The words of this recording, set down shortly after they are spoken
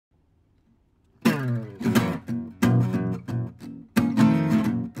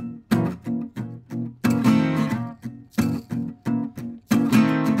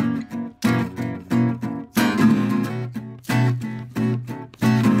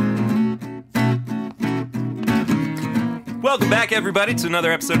Welcome back, everybody, to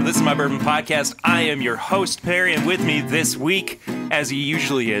another episode of This Is My Bourbon Podcast. I am your host, Perry, and with me this week, as he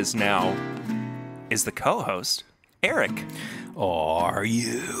usually is now, is the co-host, Eric. Are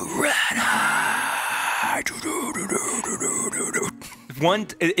you ready?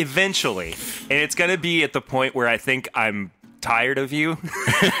 Eventually, and it's going to be at the point where I think I'm tired of you.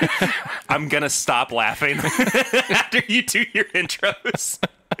 I'm going to stop laughing after you do your intros.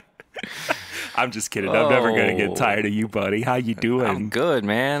 I'm just kidding. I'm never going to get tired of you, buddy. How you doing? I'm good,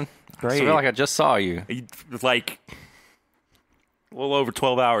 man. Great. I feel like I just saw you. Like a little over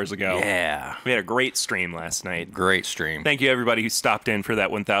 12 hours ago. Yeah. We had a great stream last night. Great stream. Thank you, everybody who stopped in for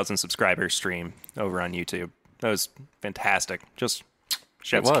that 1,000 subscriber stream over on YouTube. That was fantastic. Just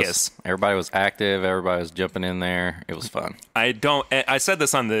chef's kiss. Everybody was active. Everybody was jumping in there. It was fun. I said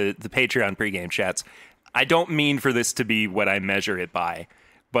this on the Patreon pregame chats. I don't mean for this to be what I measure it by,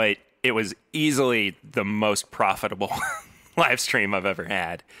 but it was easily the most profitable live stream I've ever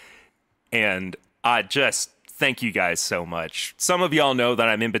had. And I just thank you guys so much. Some of y'all know that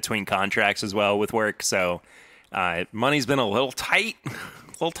I'm in between contracts as well with work, so money's been a little tight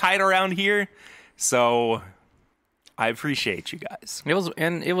around here. So I appreciate you guys.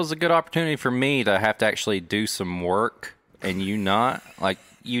 It was a good opportunity for me to have to actually do some work, and you not. Like,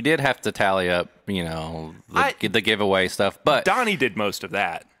 you did have to tally up, the giveaway stuff. But Donnie did most of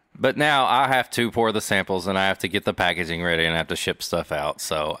that. But now I have to pour the samples, and I have to get the packaging ready, and I have to ship stuff out.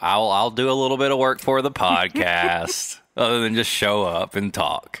 So I'll do a little bit of work for the podcast, other than just show up and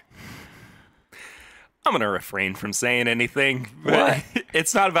talk. I'm going to refrain from saying anything. What?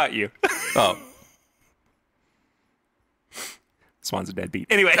 It's not about you. Oh. Swan's a deadbeat.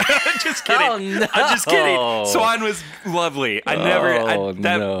 Anyway, just kidding. Oh, no. I'm just kidding. Swan was lovely.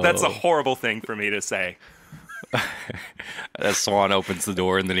 That's a horrible thing for me to say. As Swan opens the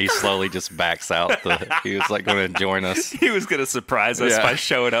door, and then he slowly just backs out. He was like going to join us. He was going to surprise us by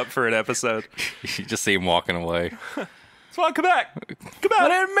showing up for an episode. You just see him walking away. Swan, come back. Come back. I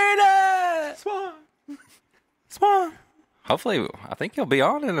didn't mean it. Swan. Hopefully, I think he'll be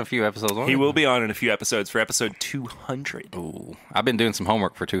on in a few episodes. He will be on in a few episodes for episode 200. Ooh, I've been doing some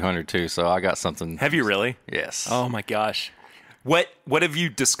homework for 200 too, so I got something. Have you really? Yes. Oh my gosh. What have you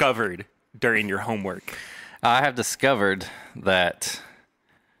discovered during your homework? I have discovered that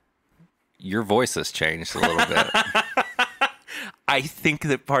your voice has changed a little bit. I think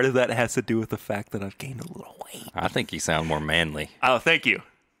that part of that has to do with the fact that I've gained a little weight. I think you sound more manly. Oh, thank you.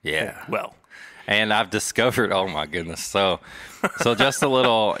 Yeah. Well. And I've discovered, oh my goodness. So just a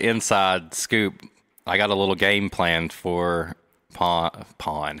little inside scoop. I got a little game planned for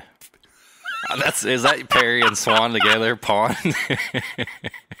Pawn. Is that Perry and Swan together? Pawn?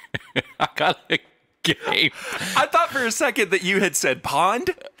 I got a game. I thought for a second that you had said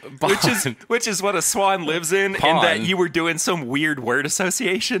pond. Which is what a swan lives in, Pond. and that you were doing some weird word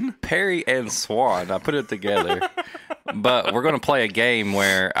association. Perry and Swan. I put it together. But we're going to play a game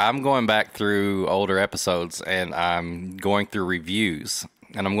where I'm going back through older episodes, and I'm going through reviews,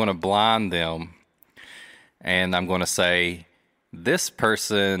 and I'm going to blind them, and I'm going to say, this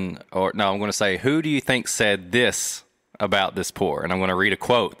person, I'm going to say, who do you think said this about this pour? And I'm going to read a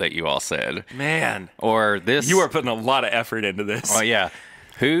quote that you all said. Man. Or this. You are putting a lot of effort into this. Oh, yeah.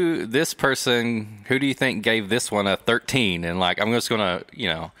 Who do you think gave this one a 13? And I'm just going to,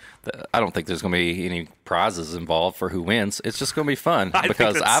 I don't think there's going to be any prizes involved for who wins. It's just going to be fun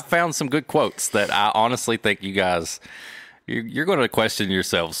because I've found some good quotes that I honestly think you guys, you're going to question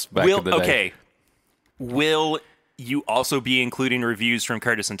yourselves back in the day. Okay. Will you also be including reviews from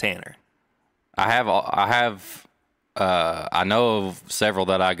Curtis and Tanner? I know of several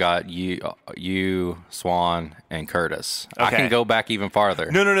that I got, you, Swan, and Curtis. Okay. I can go back even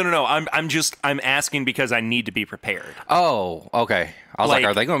farther. No. I'm asking because I need to be prepared. Oh, okay. I was like,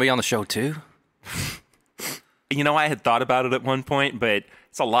 are they going to be on the show too? I had thought about it at one point, but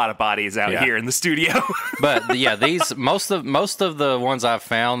it's a lot of bodies out here in the studio. But yeah, these most of the ones I've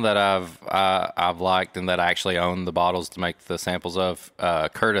found that I've liked and that I actually own the bottles to make the samples of,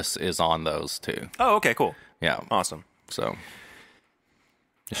 Curtis is on those too. Oh, okay, cool. Yeah. Awesome. So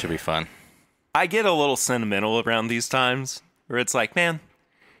it should be fun. I get a little sentimental around these times where it's like, man,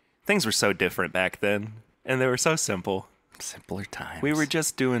 things were so different back then and they were so simple. Simpler times. We were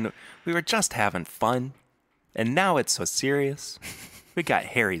just having fun. And now it's so serious. We got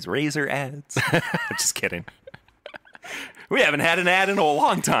Harry's Razor ads. I'm just kidding. We haven't had an ad in a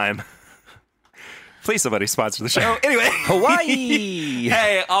long time. Please, somebody sponsor the show. Anyway. Hawaii.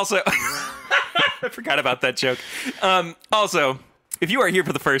 Hey, also, I forgot about that joke. Also, if you are here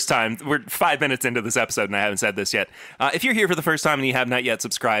for the first time, we're 5 minutes into this episode and I haven't said this yet. If you're here for the first time and you have not yet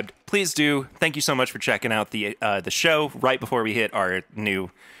subscribed, please do. Thank you so much for checking out the show right before we hit our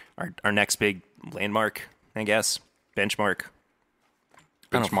next big landmark, I guess. Benchmark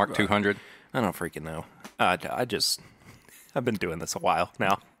 200. I don't freaking know. I've been doing this a while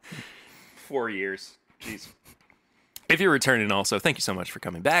now. 4 years. Jeez. If you're returning also, thank you so much for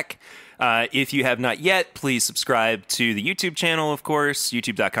coming back. If you have not yet, please subscribe to the YouTube channel, of course,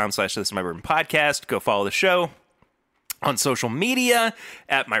 youtube.com/thisismybourbon podcast. Go follow the show on social media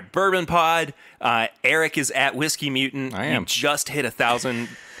at my bourbon pod. Eric is at Whiskey Mutant. I am. He just hit 1,000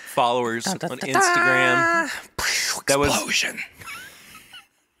 followers on Instagram. Explosion.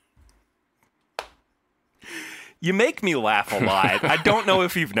 You make me laugh a lot. I don't know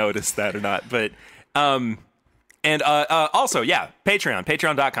if you've noticed that or not, but also, Patreon,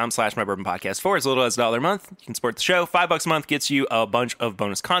 patreon.com/mybourbonpodcast. For as little as $1 a month, you can support the show. $5 a month gets you a bunch of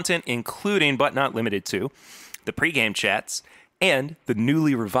bonus content, including, but not limited to, the pregame chats and the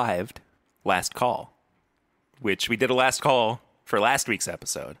newly revived Last Call, which we did a last call for last week's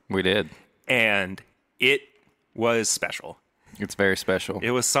episode. We did. And it was special. It's very special.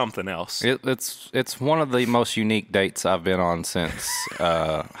 It was something else. It's one of the most unique dates I've been on since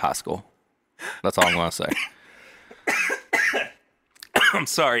high school. That's all I'm going to say. I'm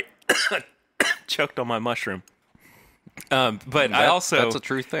sorry. Choked on my mushroom. But that's a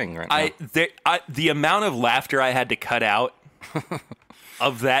true thing right now. The amount of laughter I had to cut out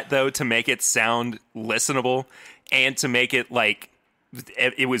of that, though, to make it sound listenable and to make it like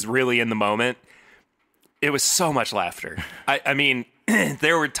it was really in the moment, it was so much laughter. I mean,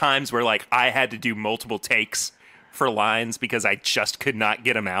 there were times where like I had to do multiple takes for lines because I just could not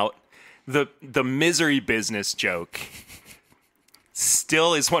get them out. The misery business joke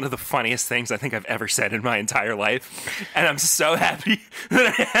still is one of the funniest things I think I've ever said in my entire life. And I'm so happy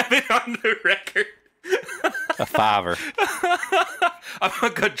that I have it on the record. A $5. I'm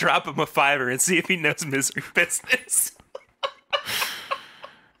going to go drop him a $5 and see if he knows misery business.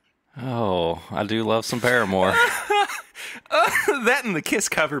 Oh, I do love some Paramore. That and the Kiss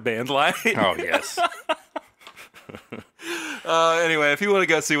cover band line. Oh, yes. Anyway, if you want to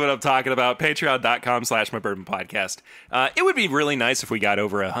go see what I'm talking about, patreon.com/mybourbonpodcast. It would be really nice if we got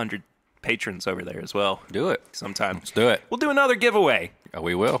over 100 patrons over there as well. Do it. Sometime. Let's do it. We'll do another giveaway. Oh,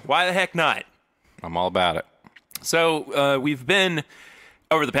 we will. Why the heck not? I'm all about it. So we've been,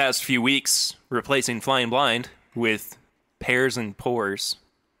 over the past few weeks, replacing Flying Blind with Pears and Pours,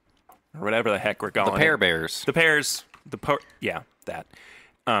 or whatever the heck we're calling The Pear Bears. The Pears, that.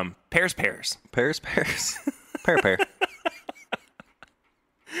 Pears. Pear. Pear.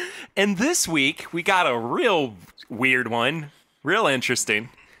 And this week, we got a real weird one, real interesting.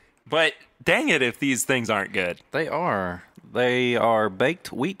 But dang it if these things aren't good. They are. They are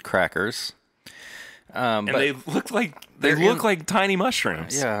baked wheat crackers. And they look like like tiny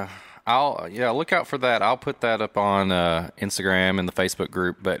mushrooms. Yeah. Look out for that. I'll put that up on Instagram and the Facebook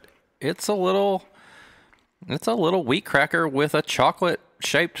group, but it's a little wheat cracker with a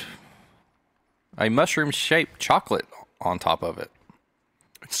mushroom shaped chocolate on top of it.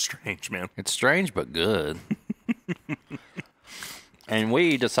 It's strange, man. It's strange, but good. And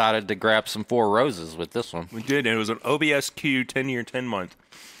we decided to grab some Four Roses with this one. We did, and it was an OBSQ 10-year, 10-month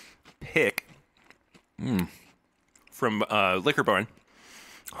pick from Liquor Barn.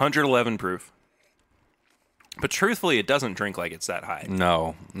 111 proof. But truthfully, it doesn't drink like it's that high.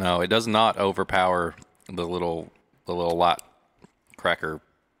 No, it does not overpower the little light cracker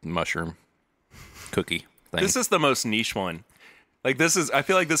mushroom cookie thing. This is the most niche one. I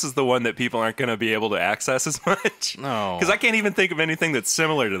feel like this is the one that people aren't going to be able to access as much. No. Because I can't even think of anything that's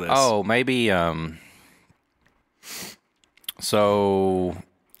similar to this. Oh, maybe, so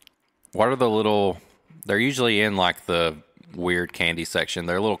what are the they're usually in like the weird candy section.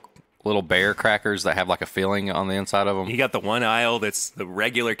 They're little bear crackers that have like a filling on the inside of them. You got the one aisle that's the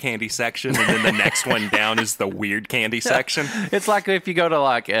regular candy section, and then the next one down is the weird candy section. It's like if you go to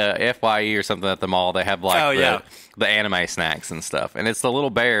like FYE or something at the mall, they have like the anime snacks and stuff, and it's the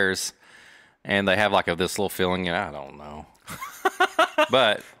little bears, and they have like this little filling. And I don't know,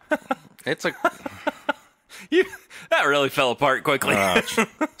 but it's a that really fell apart quickly.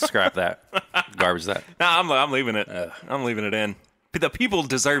 Scrap that, garbage that. No, I'm leaving it. I'm leaving it in. The people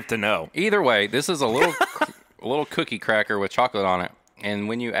deserve to know. Either way, this is a little cookie cracker with chocolate on it. And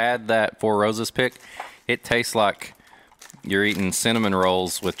when you add that Four Roses pick, it tastes like you're eating cinnamon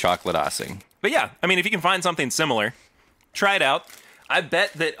rolls with chocolate icing. But yeah, I mean, if you can find something similar, try it out. I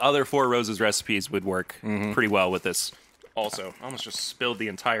bet that other Four Roses recipes would work pretty well with this. Also, I almost just spilled the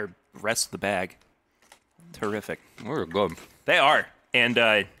entire rest of the bag. Terrific. We're good. They are. And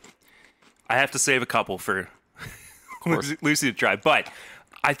I have to save a couple for Lucy to try. But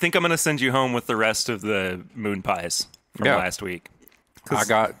I think I'm going to send you home with the rest of the moon pies from last week. I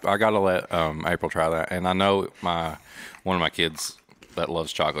got to let April try that. And I know one of my kids that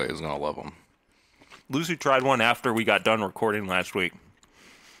loves chocolate is going to love them. Lucy tried one after we got done recording last week.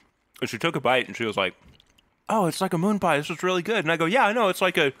 And she took a bite and she was like, "Oh, it's like a moon pie. This is really good." And I go, "Yeah, I know. It's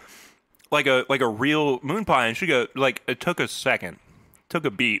like a real moon pie." And she go, like, it took a second, took a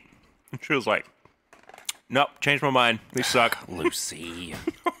beat, and she was like, "Nope, changed my mind. These suck." Lucy.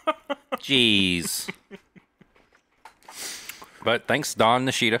 Jeez. But thanks, Don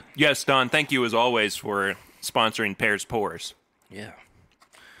Nishida. Yes, Don. Thank you as always for sponsoring Pears Pours. Yeah.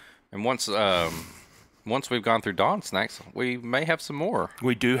 And once we've gone through Dawn snacks, we may have some more.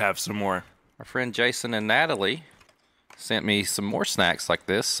 We do have some more. Our friend Jason and Natalie sent me some more snacks like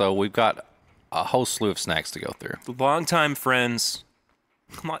this, so we've got a whole slew of snacks to go through. Longtime friends.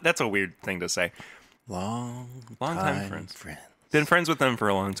 That's a weird thing to say. Longtime friends. Been friends with them for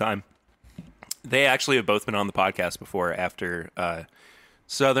a long time. They actually have both been on the podcast before after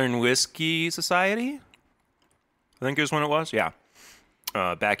Southern Whiskey Society. I think is when it was. Yeah.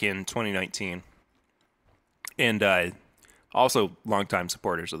 Back in 2019. And also longtime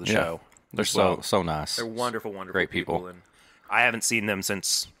supporters of the show. They're so nice. They're wonderful, wonderful Great people. And I haven't seen them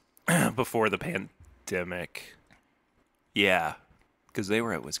since before the pandemic. Yeah. Because they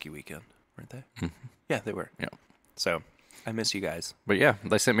were at Whiskey Weekend, weren't they? Mm-hmm. Yeah, they were. Yeah. So I miss you guys. But yeah,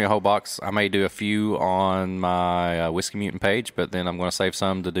 they sent me a whole box. I may do a few on my Whiskey Mutant page, but then I'm going to save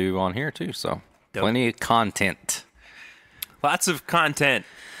some to do on here too. So plenty of content. Lots of content.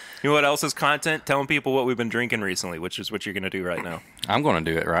 You know what else is content? Telling people what we've been drinking recently, which is what you're going to do right now. I'm going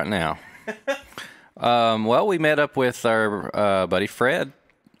to do it right now. Well, we met up with our buddy Fred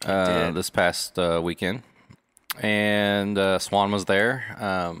this past weekend, and Swan was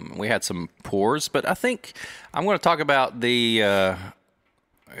there. We had some pours, but I think I'm going to talk about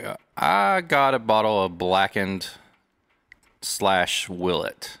I got a bottle of blackened /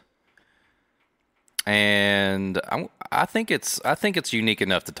 Willet. And I think it's unique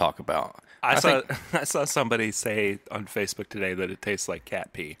enough to talk about. I saw somebody say on Facebook today that it tastes like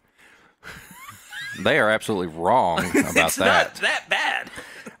cat pee. They are absolutely wrong about it's that. It's not that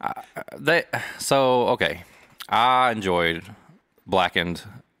bad. Okay. I enjoyed blackened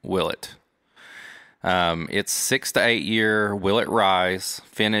Willet. It's 6 to 8 year Willet rye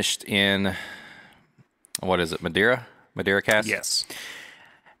finished in what is it? Madeira cask? Yes.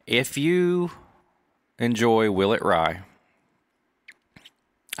 If you enjoy Willet rye,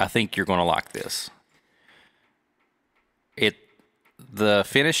 I think you're going to like this. The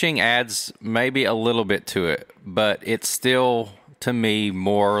finishing adds maybe a little bit to it, but it's still, to me,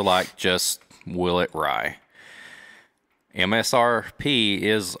 more like just Willet rye. MSRP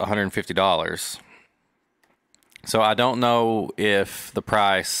is $150. So I don't know if the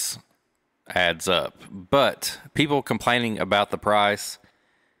price adds up, but people complaining about the price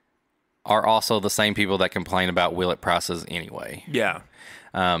are also the same people that complain about Willet prices anyway. Yeah.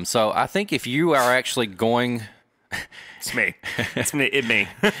 So I think if you are actually going... It's me. It's me.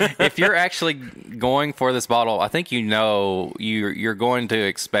 If you're actually going for this bottle, I think you're going to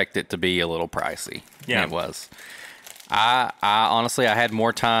expect it to be a little pricey. Yeah. And it was. I honestly, I had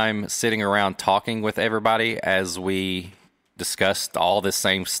more time sitting around talking with everybody as we discussed all this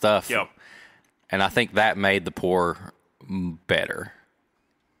same stuff. Yep. And I think that made the pour better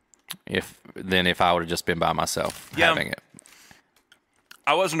than if I would have just been by myself having it.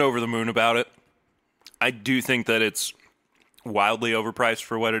 I wasn't over the moon about it. I do think that it's wildly overpriced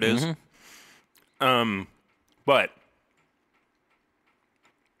for what it is. Mm-hmm. But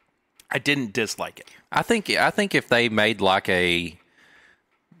I didn't dislike it. I think if they made like a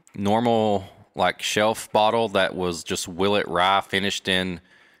normal like shelf bottle that was just Willet rye finished in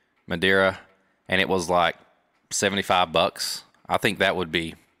Madeira and it was like $75, I think that it'd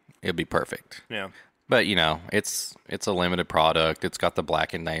be perfect. Yeah. But it's a limited product. It's got the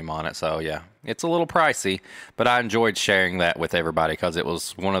blackened name on it, so yeah, it's a little pricey. But I enjoyed sharing that with everybody because it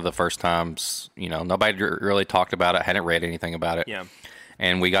was one of the first times nobody really talked about it, hadn't read anything about it. Yeah,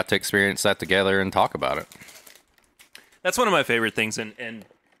 and we got to experience that together and talk about it. That's one of my favorite things, and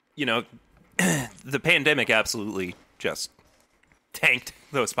the pandemic absolutely just tanked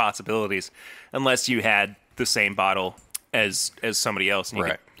those possibilities, unless you had the same bottle as somebody else, and you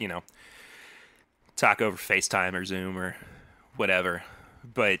right? Could, talk over FaceTime or Zoom or whatever.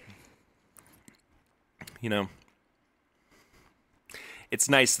 But, it's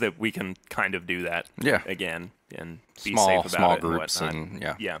nice that we can kind of do that again and be safe about small it groups and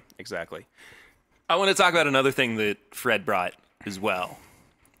whatnot. Yeah, exactly. I want to talk about another thing that Fred brought as well.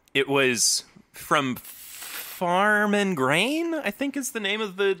 It was from Farm and Grain, I think is the name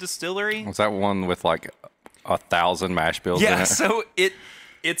of the distillery. Was that one with like 1,000 mash bills in it? Yeah, so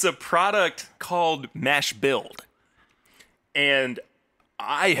it's a product called Mash Build. And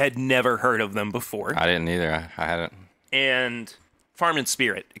I had never heard of them before. I didn't either. I hadn't. And Farm and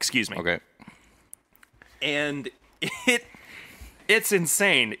Spirit, excuse me. Okay. And it's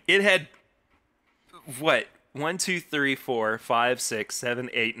insane. It had, what, 1, 2, 3, 4, 5, 6, 7,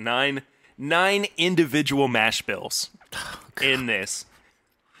 8, 9 individual mash bills in this.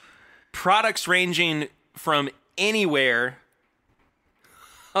 Products ranging from anywhere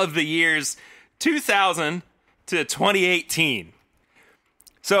of the years 2000 to 2018.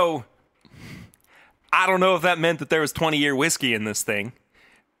 So, I don't know if that meant that there was 20-year whiskey in this thing,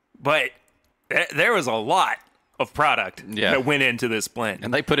 but there was a lot of product that went into this blend.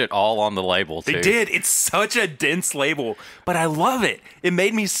 And they put it all on the label, too. They did. It's such a dense label, but I love it. It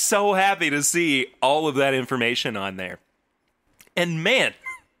made me so happy to see all of that information on there. And man,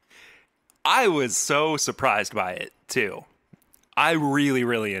 I was so surprised by it, too. I really,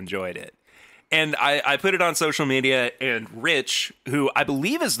 really enjoyed it. And I put it on social media, and Rich, who I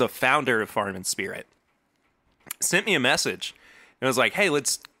believe is the founder of Farm and Spirit, sent me a message. And was like, hey,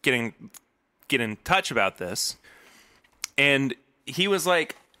 let's get in touch about this. And he was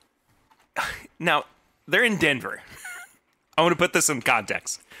like, now, they're in Denver. I want to put this in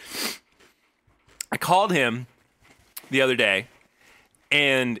context. I called him the other day,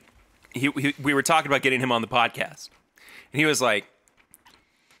 and we were talking about getting him on the podcast. And he was like,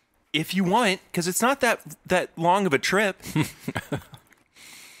 if you want, because it's not that long of a trip,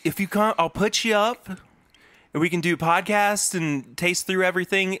 if you come, I'll put you up, and we can do podcasts and taste through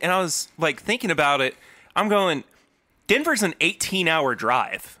everything. And I was like thinking about it. I'm going, Denver's an 18-hour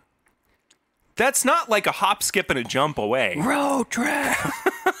drive. That's not like a hop, skip, and a jump away. Road trip.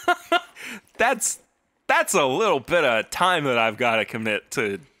 That's a little bit of time that I've got to commit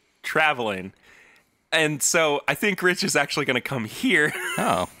to traveling. And so I think Rich is actually going to come here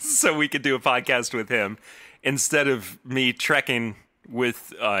so we could do a podcast with him instead of me trekking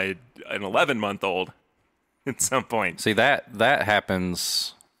with an 11-month-old at some point. See, that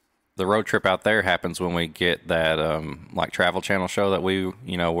happens. The road trip out there happens when we get that like Travel Channel show that we,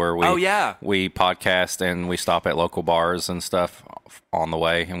 where we podcast and we stop at local bars and stuff on the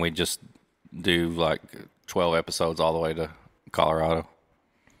way, and we just do like 12 episodes all the way to Colorado.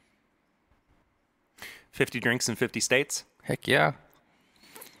 50 drinks in 50 states? Heck yeah.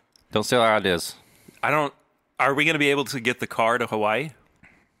 Don't steal our ideas. Are we going to be able to get the car to Hawaii?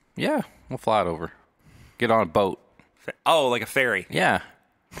 Yeah, we'll fly it over. Get on a boat. Oh, like a ferry. Yeah.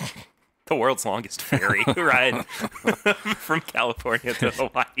 The world's longest ferry ride from California to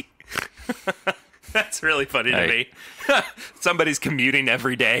Hawaii. That's really funny to me. Somebody's commuting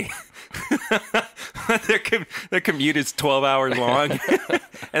every day. Their commute is 12 hours long, and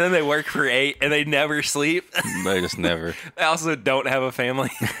then they work for 8, and they never sleep. They just never. They also don't have a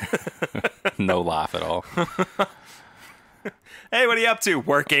family. No life at all. Hey, what are you up to?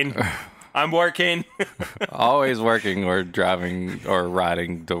 Working. I'm working. Always working or driving or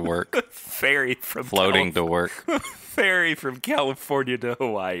riding to work. Ferry from floating to work. Ferry from California to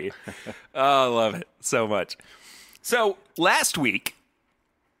Hawaii. Oh, I love it so much. So last week,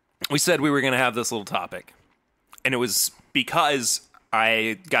 we said we were going to have this little topic, and it was because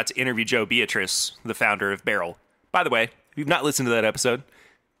I got to interview Joe Beatrice, the founder of Barrell. By the way, if you've not listened to that episode,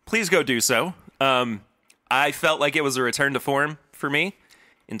 please go do so. I felt like it was a return to form for me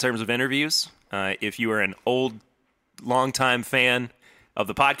in terms of interviews. If you are an old, longtime fan of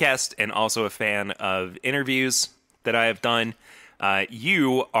the podcast and also a fan of interviews that I have done,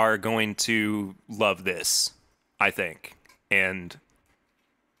 you are going to love this, I think. And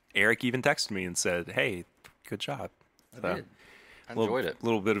Eric even texted me and said, hey, good job. I did. I enjoyed it. A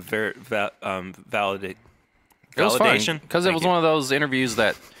little bit of validation. It was fun because it was one of those interviews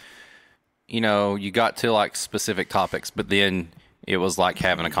that, you got to like specific topics, but then it was like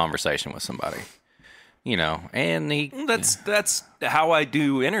having a conversation with somebody, and that's how I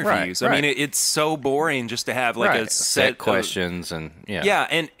do interviews. Right. I mean, it's so boring just to have like a set questions and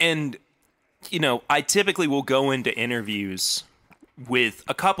and I typically will go into interviews with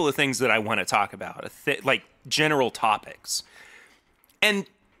a couple of things that I want to talk about, like general topics. And,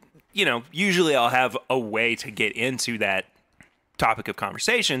 usually I'll have a way to get into that topic of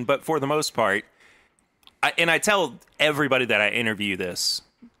conversation, but for the most part, I tell everybody that I interview this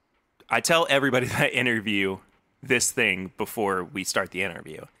thing before we start the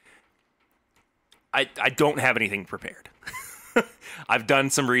interview. I don't have anything prepared. I've done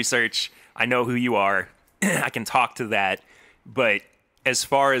some research. I know who you are. I can talk to that. But as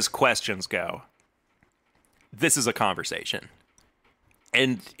far as questions go, this is a conversation.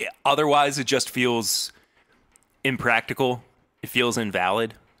 And otherwise, it just feels impractical. It feels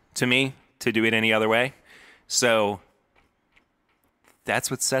invalid to me to do it any other way. So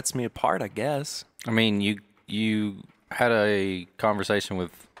that's what sets me apart, I guess. I mean, you had a conversation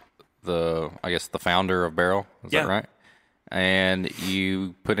with the founder of Barrell. Is that right? And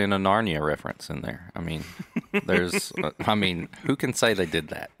you put in a Narnia reference in there. I mean, who can say they did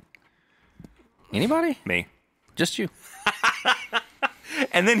that? Anybody? Me. Just you.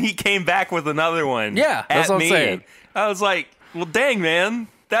 And then he came back with another one. Yeah, that's what I'm saying. I was like, well, dang, man.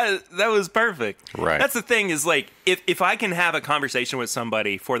 That was perfect. Right. That's the thing is, like, if I can have a conversation with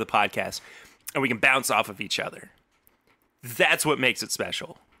somebody for the podcast and we can bounce off of each other, that's what makes it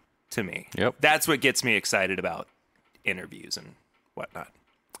special to me. Yep. That's what gets me excited about interviews and whatnot.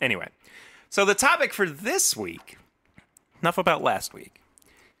 Anyway, so the topic for this week, enough about last week.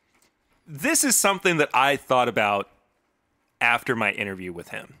 This is something that I thought about after my interview with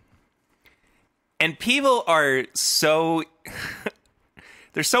him. And people are so...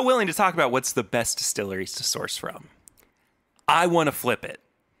 they're so willing to talk about what's the best distilleries to source from. I want to flip it.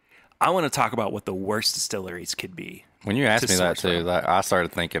 I want to talk about what the worst distilleries could be. When you asked me that too, I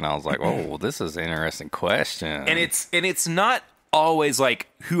started thinking, I was like, oh, well, this is an interesting question. And it's not always like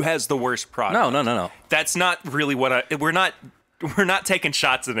who has the worst product. No. That's not really what we're not taking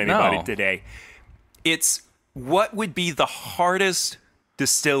shots at anybody today. It's what would be the hardest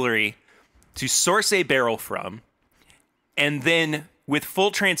distillery to source a barrel from, and then with full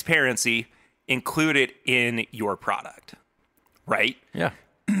transparency, include it in your product, right? Yeah.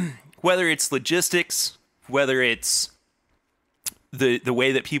 Whether it's logistics, whether it's the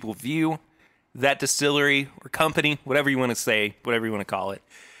way that people view that distillery or company, whatever you want to say, whatever you want to call it,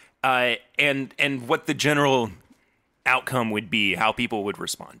 and what the general outcome would be, how people would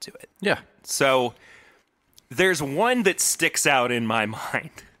respond to it. Yeah. So there's one that sticks out in my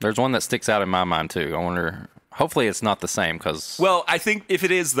mind. There's one that sticks out in my mind too. I wonder. Hopefully, it's not the same because. Well, I think if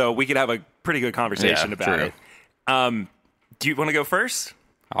it is, though, we could have a pretty good conversation about it. Do you want to go first?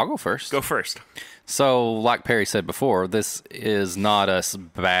 I'll go first. Go first. So, like Perry said before, this is not us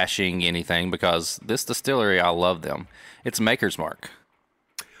bashing anything because this distillery, I love them. It's Maker's Mark.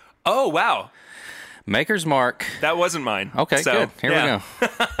 Oh, wow. Maker's Mark. That wasn't mine. Okay, good. Here we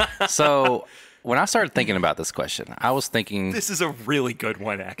go. So, when I started thinking about this question, I was thinking... This is a really good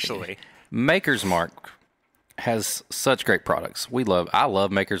one, actually. Maker's Mark has such great products. I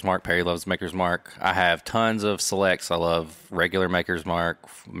love Maker's Mark. Perry loves Maker's Mark. I have tons of selects. I love regular Maker's Mark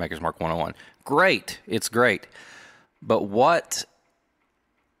 101. Great. It's great. But what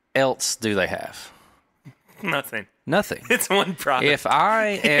else do they have? Nothing. It's one product. If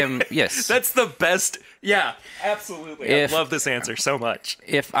I am, yes. That's the best. Yeah, absolutely. I love this answer so much.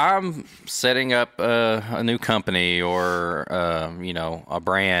 If I'm setting up a new company or, a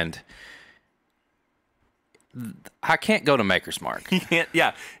brand, I can't go to Maker's Mark. You can't,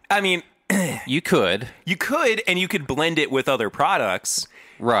 yeah. I mean, you could, and you could blend it with other products.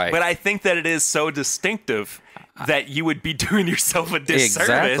 Right. But I think that it is so distinctive that you would be doing yourself a disservice.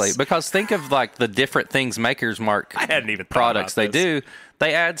 Exactly. Because think of like the different things Maker's Mark I hadn't even products they this. do.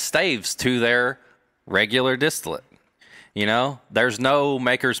 They add staves to their regular distillate. There's no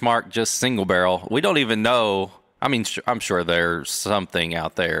Maker's Mark just single barrel. We don't even know. I mean, I'm sure there's something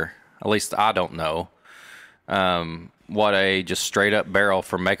out there. At least I don't know. What a just straight up barrel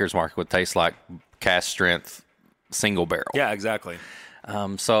from Maker's Mark would taste like cast strength single barrel. Yeah, exactly.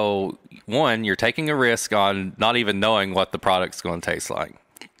 So one, you're taking a risk on not even knowing what the product's going to taste like.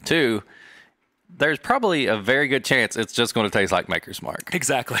 Two, there's probably a very good chance it's just going to taste like Maker's Mark.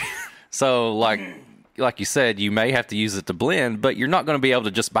 Exactly. So like you said, you may have to use it to blend, but you're not going to be able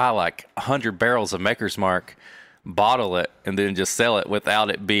to just buy like 100 barrels of Maker's Mark, bottle it, and then just sell it without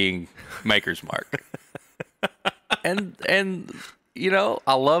it being Maker's Mark. And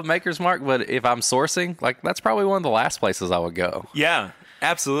I love Maker's Mark, but if I'm sourcing, like that's probably one of the last places I would go. Yeah,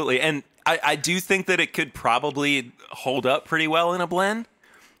 absolutely. And I do think that it could probably hold up pretty well in a blend.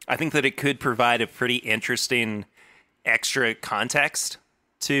 I think that it could provide a pretty interesting extra context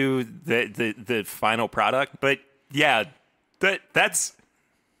to the final product. But yeah, that's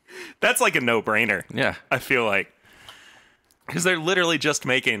like a no-brainer. Yeah. I feel like. Because they're literally just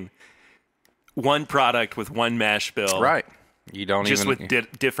making one product with one mash bill. Right. You don't just even...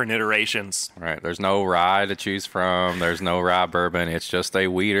 with different iterations. Right. There's no rye to choose from. There's no rye bourbon. It's just a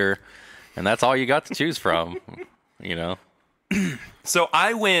wheater. And that's all you got to choose from, So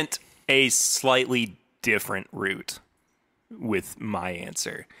I went a slightly different route with my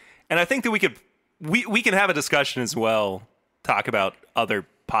answer. And I think that we can have a discussion as well, talk about other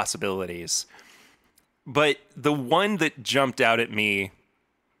possibilities. But the one that jumped out at me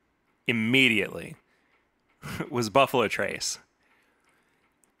immediately was Buffalo Trace.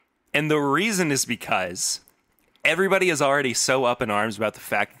 And the reason is because everybody is already so up in arms about the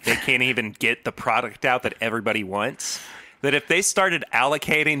fact that they can't even get the product out that everybody wants, that if they started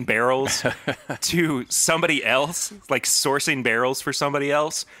allocating barrels to somebody else, like sourcing barrels for somebody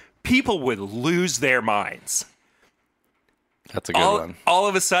else, people would lose their minds. That's a good one. All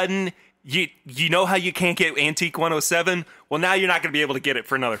of a sudden, you know how you can't get Antique 107? Well, now you're not going to be able to get it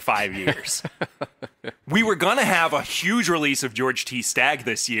for another 5 years. We were going to have a huge release of George T. Stagg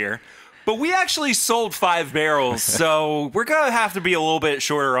this year, but we actually sold 5 barrels, so we're going to have to be a little bit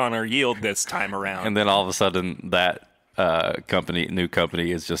shorter on our yield this time around. And then all of a sudden, that new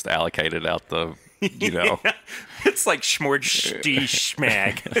company is just allocated out the, Yeah. It's like Schmorg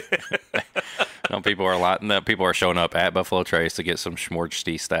Schmag. People are showing up at Buffalo Trace to get some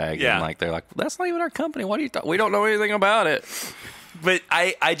Schmorg Stag. Yeah. And they're like, that's not even our company. What do you we don't know anything about it. But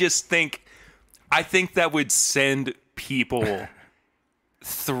I just think, that would send people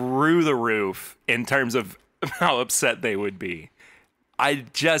through the roof in terms of how upset they would be. I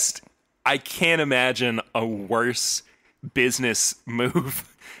can't imagine a worse business move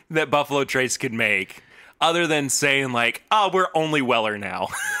that Buffalo Trace could make other than saying like, oh, we're only Weller now.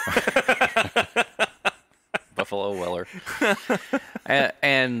 Buffalo Weller.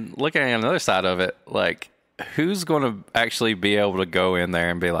 and looking at another side of it, like, who's going to actually be able to go in there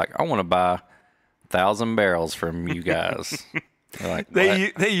and be like, I want to buy 1,000 barrels from you guys? Like,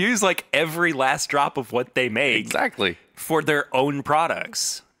 they use like every last drop of what they make exactly for their own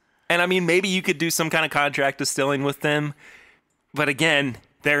products. And I mean, maybe you could do some kind of contract distilling with them, but again,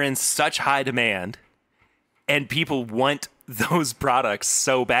 they're in such high demand and people want those products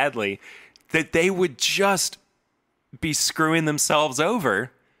so badly that they would just be screwing themselves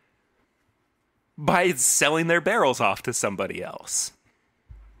over by selling their barrels off to somebody else.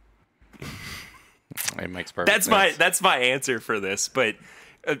 It makes perfect sense. That's my answer for this, but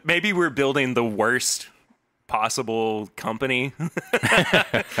maybe we're building the worst possible company,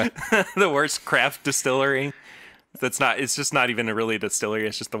 the worst craft distillery. It's just not even really a distillery.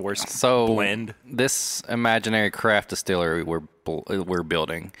 It's just the worst blend. This imaginary craft distillery we're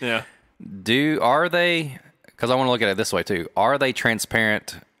building. Yeah. Are they? Because I want to look at it this way too. Are they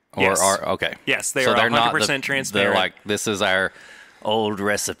transparent? Or Yes. Okay. Yes, they are 100% transparent. They're like, this is our old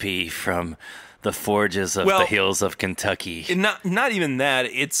recipe from the forges of the hills of Kentucky. Not even that.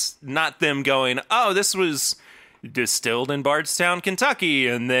 It's not them going, oh, this was distilled in Bardstown, Kentucky,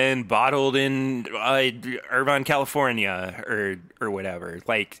 and then bottled in Irvine, California, or whatever.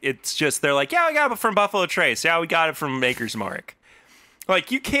 Like, it's just, they're like, yeah, we got it from Buffalo Trace. Yeah, we got it from Maker's Mark. Like,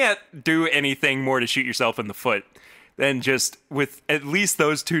 you can't do anything more to shoot yourself in the foot than just, with at least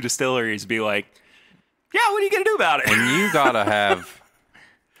those two distilleries, be like, yeah, what are you going to do about it? And you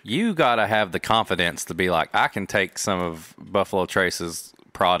gotta have the confidence to be like, I can take some of Buffalo Trace's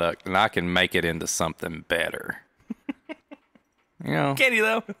product and I can make it into something better. You know, Can you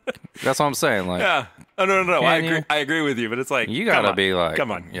though? that's what I'm saying. Like, Yeah. Oh, no. I agree with you, but it's like, you gotta be like, come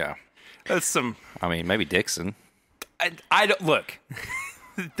on. yeah. That's some. I mean, maybe Dixon. I don't look.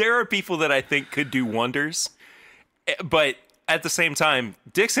 There are people that I think could do wonders, but at the same time,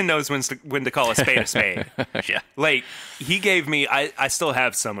 Dixon knows when to call a spade a spade. Yeah. Like, he gave me, I still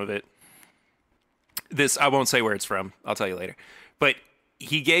have some of it. This, I won't say where it's from. I'll tell you later. But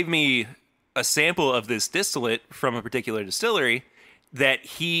he gave me a sample of this distillate from a particular distillery that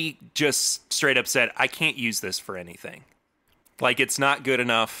he just straight up said, I can't use this for anything. Like, it's not good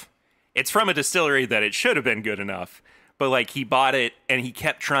enough. It's from a distillery that it should have been good enough. But, like, he bought it and he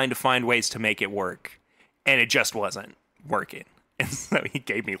kept trying to find ways to make it work. And it just wasn't working. And so he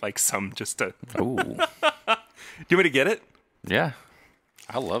gave me, like, some just to... Ooh. Do you want me to get it? Yeah.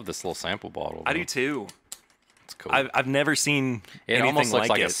 I love this little sample bottle. I do too. It's cool. I've never seen it anything almost looks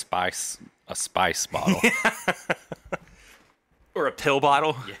like it. a spice bottle. Or a pill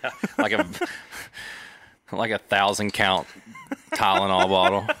bottle. Yeah. Like a 1,000 count Tylenol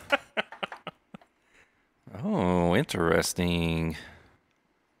bottle. Oh, interesting.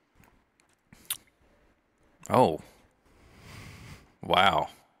 Oh. Wow.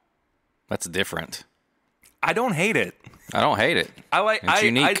 That's different. I don't hate it. I don't hate it. It's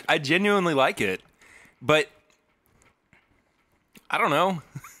unique. I genuinely like it. But I don't know.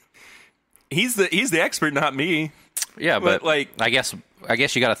 He's the expert, not me. Yeah, but like, I guess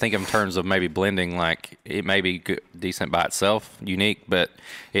you got to think in terms of maybe blending. Like, it may be good, decent by itself, unique, but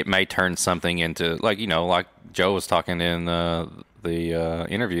it may turn something into, like, you know, like Joe was talking in the the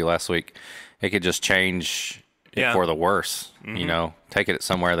interview last week, it could just change it for the worse. You know, take it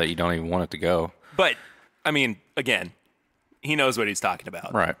somewhere that you don't even want it to go. But I mean, again, he knows what he's talking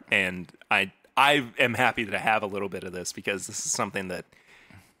about, right? And I am happy that I have a little bit of this because this is something that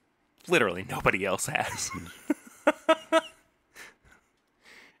literally nobody else has.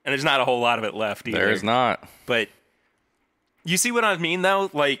 And there's not a whole lot of it left either. There's not. But you see what I mean,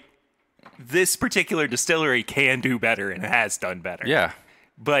 though? Like, this particular distillery can do better and has done better. Yeah.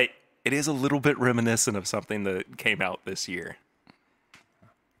 But it is a little bit reminiscent of something that came out this year.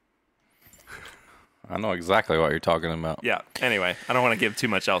 I know exactly what you're talking about. Yeah. Anyway, I don't want to give too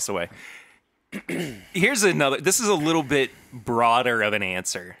much else away. Here's another. This is a little bit broader of an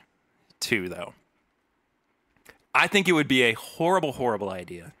answer, too, though. I think it would be a horrible, horrible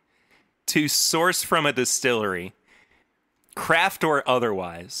idea to source from a distillery, craft or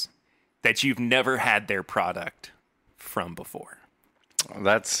otherwise, that you've never had their product from before.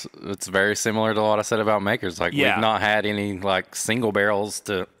 It's very similar to what I said about makers. Like, we've not had any like single barrels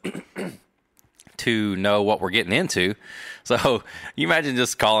to to know what we're getting into. So you imagine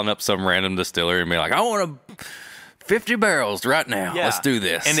just calling up some random distillery and being like, I want 50 barrels right now. Yeah. Let's do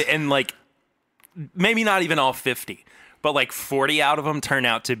this. And like, maybe not even all 50, but like 40 out of them turn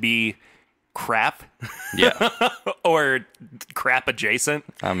out to be crap. Yeah. Or crap adjacent.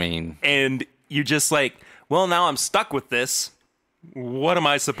 I mean. And you just like, well, now I'm stuck with this. What am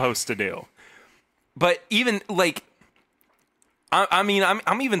I supposed to do? But even like, I mean,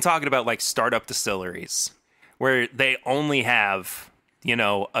 I'm even talking about like startup distilleries where they only have, you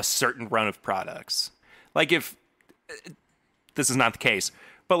know, a certain run of products. Like if, this is not the case,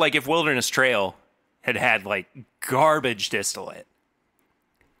 but like if Wilderness Trail had like garbage distillate,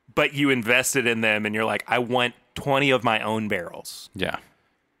 but you invested in them and you're like, I want 20 of my own barrels. Yeah.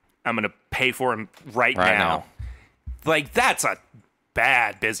 I'm going to pay for them right now. Like, that's a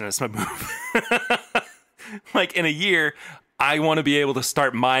bad business move. Like, in a year, I want to be able to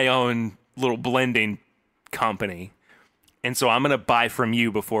start my own little blending company. And so I'm going to buy from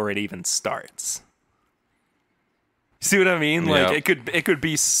you before it even starts. See what I mean? Like, it could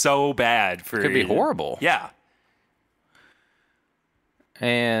be so bad for It could be horrible. Yeah.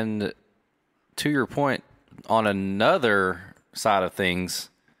 And to your point, on another side of things,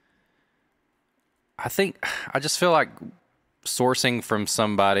 I just feel like sourcing from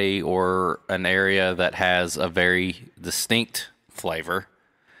somebody or an area that has a very distinct flavor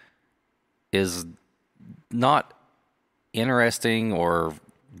is not interesting or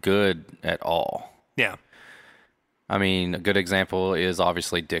good at all. Yeah. I mean, a good example is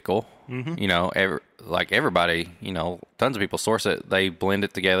obviously Dickel. Mm-hmm. You know, everybody, you know, tons of people source it. They blend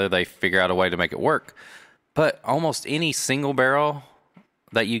it together. They figure out a way to make it work. But almost any single barrel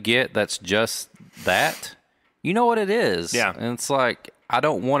that you get that's just that, you know what it is. Yeah. And it's like, I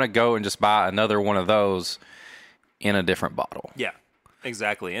don't want to go and just buy another one of those in a different bottle. Yeah,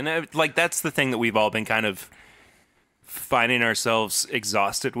 exactly. And like, that's the thing that we've all been kind of finding ourselves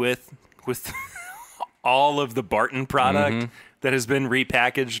exhausted with all of the Barton product that has been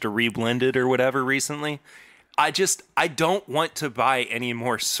repackaged or reblended or whatever recently. I don't want to buy any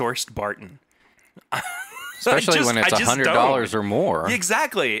more sourced Barton. Especially when it's $100 or more.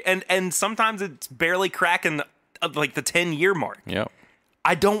 Exactly. And sometimes it's barely cracking like the 10-year mark. Yep.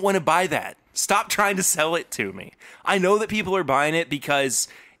 I don't want to buy that. Stop trying to sell it to me. I know that people are buying it because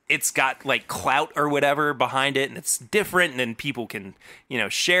it's got like clout or whatever behind it and it's different and then people can, you know,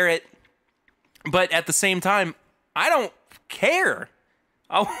 share it. But at the same time, I don't care.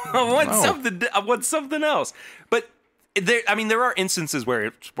 I want something else. But there are instances where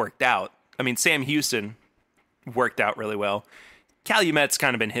it's worked out. I mean, Sam Houston worked out really well. Calumet's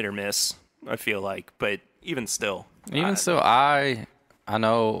kind of been hit or miss, I feel like, but even still, I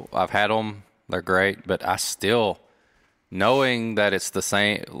know I've had them. They're great, but I still, knowing that it's the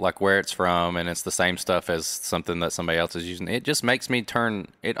same, like where it's from, and it's the same stuff as something that somebody else is using, it just makes me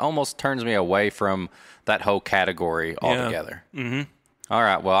it almost turns me away from that whole category altogether. Yeah. Mm-hmm. All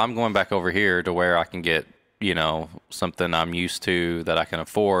right, well, I'm going back over here to where I can get, you know, something I'm used to that I can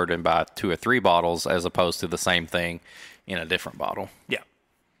afford and buy 2 or 3 bottles as opposed to the same thing in a different bottle. Yeah,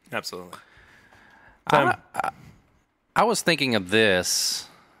 absolutely. I was thinking of this,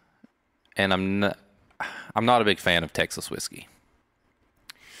 and I'm not a big fan of Texas whiskey.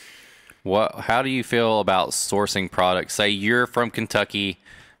 How do you feel about sourcing products? Say you're from Kentucky,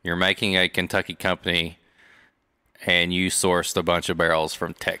 you're making a Kentucky company, and you sourced a bunch of barrels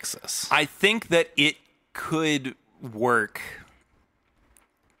from Texas. I think that it could work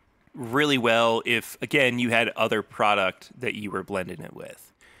really well if, again, you had other product that you were blending it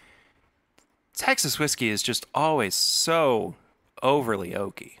with. Texas whiskey is just always so overly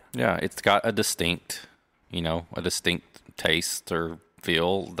oaky. Yeah, it's got a distinct taste or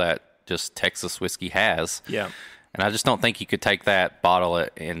feel that just Texas whiskey has. Yeah. And I just don't think you could take that, bottle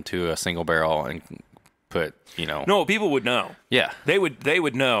it into a single barrel and put, No, people would know. Yeah. They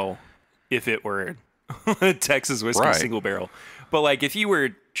would know if it were a Texas whiskey single barrel. But like if you were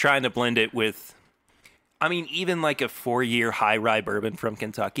trying to blend it with, I mean, even like a 4-year high rye bourbon from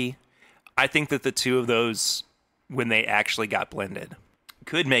Kentucky, I think that the two of those, when they actually got blended,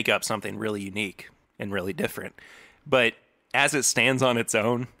 could make up something really unique and really different. But as it stands on its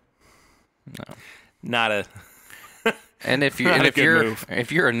own, no, not a. And if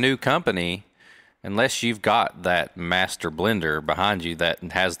you're a new company, unless you've got that master blender behind you that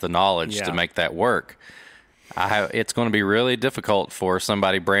has the knowledge to make that work, it's going to be really difficult for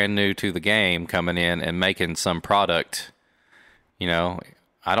somebody brand new to the game coming in and making some product.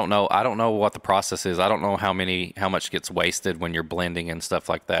 I don't know what the process is. I don't know how much gets wasted when you're blending and stuff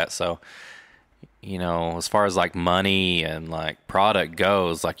like that. So, as far as like money and like product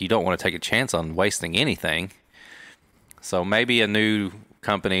goes, like you don't want to take a chance on wasting anything. So maybe a new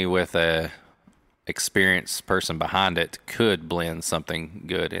company with a experienced person behind it could blend something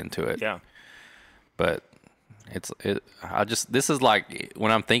good into it. Yeah. But this is like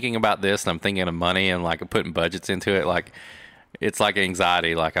when I'm thinking about this and I'm thinking of money and like putting budgets into it, like it's like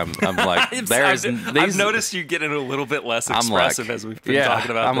anxiety. Like I'm like, I've noticed you getting a little bit less expressive as we've been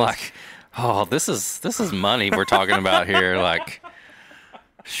talking about. I'm like, oh, this is money we're talking about here. Like,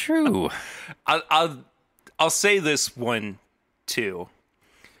 shoo. I'll say this one too.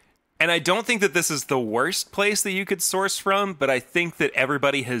 And I don't think that this is the worst place that you could source from, but I think that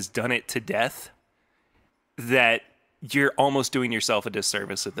everybody has done it to death, that you're almost doing yourself a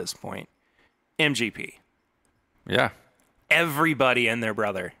disservice at this point. MGP. Yeah. Everybody and their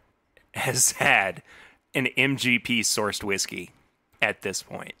brother has had an MGP sourced whiskey at this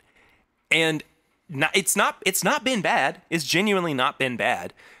point. And it's not been bad. It's genuinely not been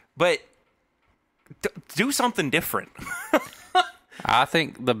bad, but do something different. I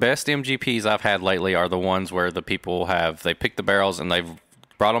think the best MGPs I've had lately are the ones where the people they picked the barrels and they've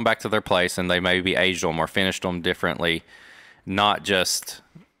brought them back to their place and they maybe aged them or finished them differently. Not just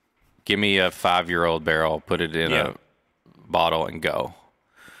give me a 5-year-old barrel, put it in a bottle and go.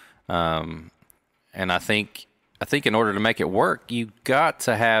 And I think in order to make it work, you got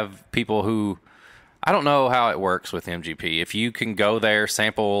to have people who, I don't know how it works with MGP. If you can go there,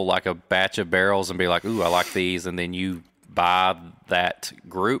 sample like a batch of barrels and be like, ooh, I like these, and then you buy that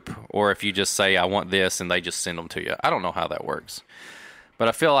group, or if you just say, I want this, and they just send them to you. I don't know how that works. But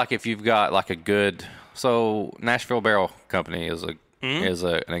I feel like if you've got like a good, so Nashville Barrel Company is an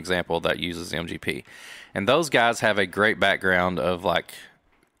example that uses MGP. And those guys have a great background of like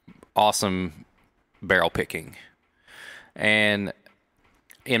awesome barrel picking. And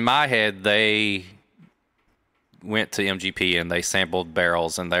in my head, they went to MGP and they sampled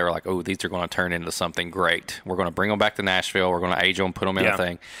barrels and they were like, oh, these are going to turn into something great. We're going to bring them back to Nashville. We're going to age them, put them in a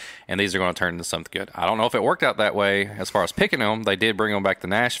thing, and these are going to turn into something good. I don't know if it worked out that way as far as picking them. They did bring them back to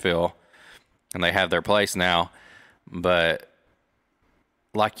Nashville and they have their place now. But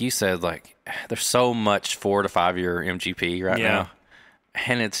like you said, like there's so much 4 to 5 year MGP right now.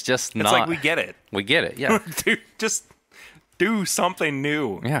 And it's just not. It's like we get it. We get it, yeah. Dude, just do something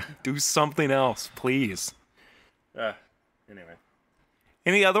new. Yeah. Do something else, please. Anyway.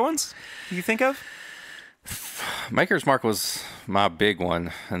 Any other ones you think of? Maker's Mark was my big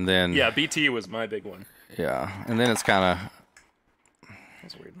one. And then. Yeah, BT was my big one. Yeah. And then it's kind of.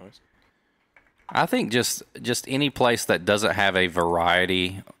 That's a weird noise. I think just any place that doesn't have a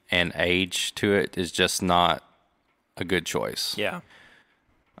variety and age to it is just not a good choice. Yeah.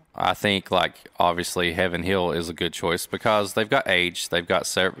 I think, like, obviously Heaven Hill is a good choice because they've got age, they've got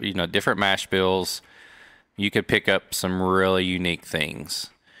several, different mash bills. You could pick up some really unique things.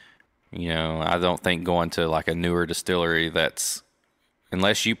 I don't think going to like a newer distillery that's,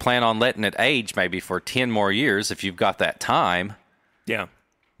 unless you plan on letting it age maybe for 10 more years, if you've got that time. Yeah.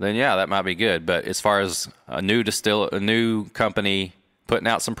 Then that might be good. But as far as a new company putting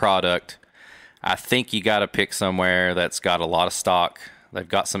out some product, I think you got to pick somewhere that's got a lot of stock. They've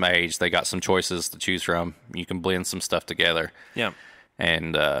got some age. They got some choices to choose from. You can blend some stuff together. Yeah.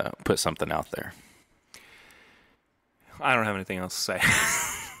 And put something out there. I don't have anything else to say.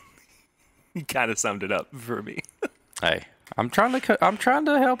 You kind of summed it up for me. Hey, I'm trying to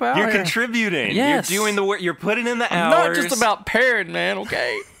help out. You're here. contributing. Yes. You're doing the work. You're putting in the I'm hours. not just about pairing, man.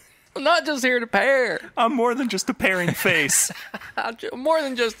 Okay. I'm not just here to pair. I'm more than just a pairing face. I'm more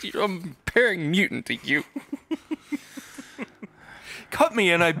than just a pairing mutant to you. Cut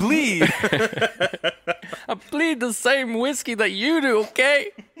me and I bleed. I bleed the same whiskey that you do,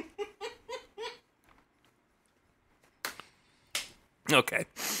 okay? Okay.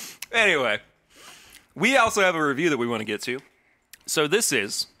 Anyway, we also have a review that we want to get to. So this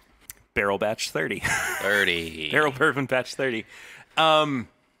is Barrel Batch 30. 30. Barrel Bourbon Batch 30.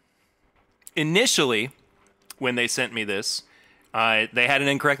 Initially, when they sent me this, they had an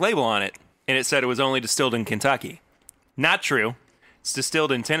incorrect label on it, and it said it was only distilled in Kentucky. Not true. It's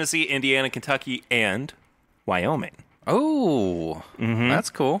distilled in Tennessee, Indiana, Kentucky, and Wyoming. Oh, that's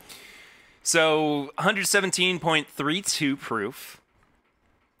cool. So 117.32 proof.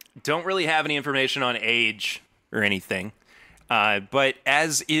 Don't really have any information on age or anything. But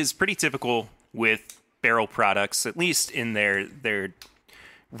as is pretty typical with barrel products, at least in their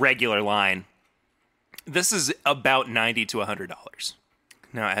regular line, this is about $90 to $100.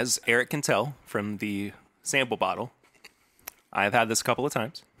 Now, as Eric can tell from the sample bottle, I've had this a couple of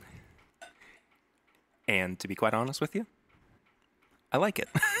times. And to be quite honest with you, I like it.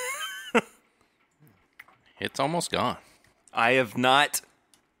 It's almost gone. I have not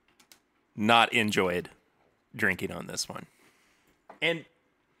enjoyed drinking on this one. And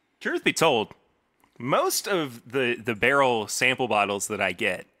truth be told, most of the barrel sample bottles that I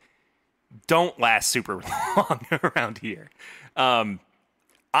get don't last super long around here.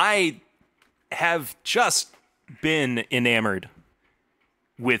 I have just been enamored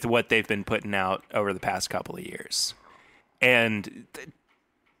with what they've been putting out over the past couple of years. And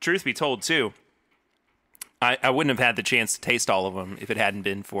truth be told, too, I wouldn't have had the chance to taste all of them if it hadn't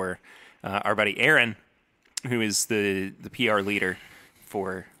been for our buddy Aaron, who is the PR leader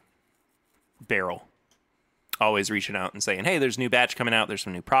for Barrell. Always reaching out and saying, hey, there's a new batch coming out. There's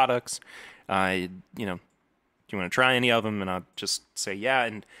some new products. Do you want to try any of them? And I'll just say, yeah.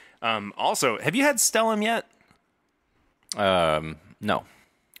 And also, have you had Stellum yet? No.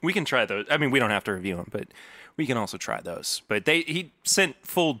 We can try those. I mean, we don't have to review them, but we can also try those. But he sent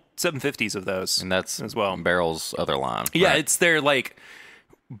full 750s of those, And that's as well. Barrel's other line. Yeah, right? it's their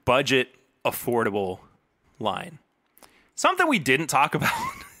budget affordable line. Something we didn't talk about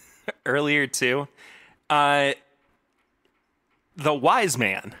earlier too. The Wise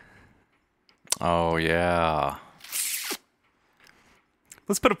Man. Oh, yeah.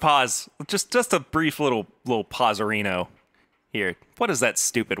 Let's put a pause. Just a brief little pauserino here. What is that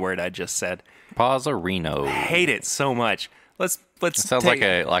stupid word I just said? Pausarino. I hate it so much. Let's It sounds like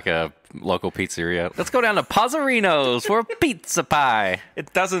a local pizzeria. Let's go down to Pausarino's for a pizza pie.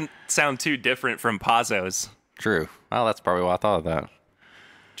 It doesn't sound too different from Pazzo's. True. Well, that's probably why I thought of that.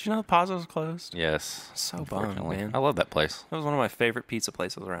 Did you know Pazzo's closed? Yes. So bummed, Unfortunately. man. I love that place. That was one of my favorite pizza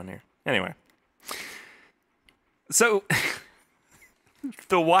places around here. Anyway. So,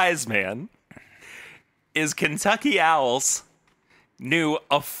 the Wise Man is Kentucky Owl's new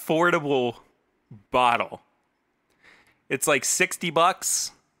affordable bottle. It's like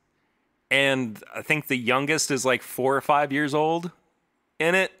 $60, and I think the youngest is like 4 or 5 years old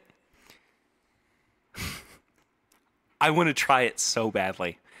in it. I want to try it so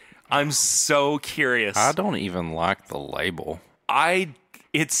badly. I'm so curious. I don't even like the label.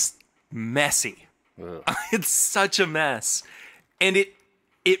 It's messy. Ugh. It's such a mess. And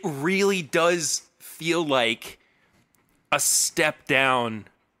it really does feel like a step down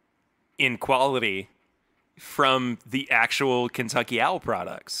in quality from the actual Kentucky Owl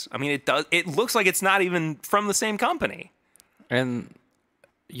products. I mean, it looks like it's not even from the same company. And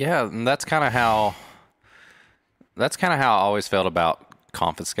yeah, and that's kind of how I always felt about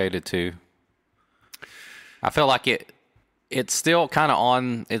Confiscated too. I feel like it's still kind of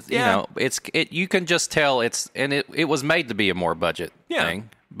on. You can just tell it was made to be a more budget thing,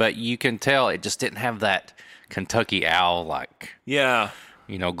 but you can tell it just didn't have that Kentucky Owl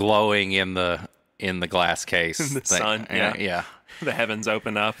glowing in the glass case in the thing. sun. Yeah. The heavens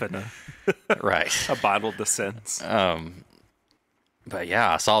open up and right. a bottle descends. But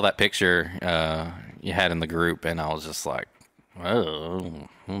yeah, I saw that picture you had in the group, and I was just like, oh,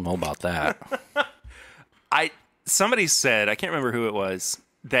 I don't know about that. Somebody said, I can't remember who it was,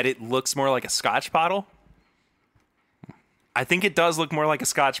 that it looks more like a Scotch bottle. I think it does look more like a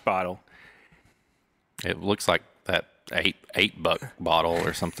Scotch bottle. It looks like that $8 bottle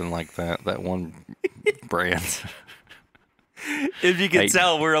or something like that. That one brand. If you can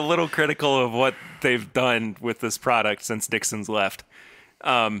tell, we're a little critical of what they've done with this product since Dixon's left.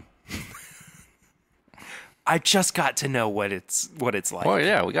 I just got to know what it's like. Well,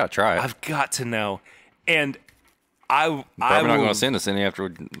 yeah, we got to try it. I've got to know. And Probably not going to send us any after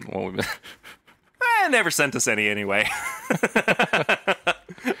what we've never sent us any anyway.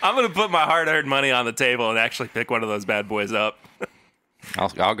 I'm going to put my hard-earned money on the table and actually pick one of those bad boys up.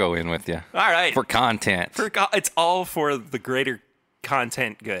 I'll go in with you. All right. For content. It's all for the greater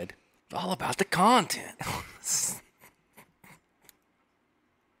content good. All about the content.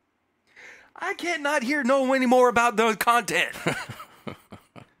 I can't not hear no anymore about the content.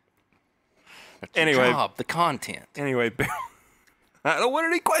 Anyway, Job, the content. Anyway, I don't want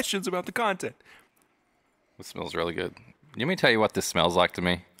any questions about the content. It smells really good. Let me tell you what this smells like to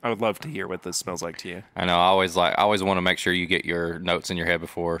me. I would love to hear what this smells like to you. I know. I always want to make sure you get your notes in your head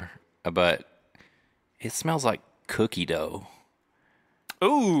before, but it smells like cookie dough.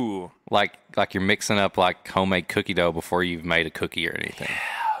 Ooh, like you're mixing up like homemade cookie dough before you've made a cookie or anything.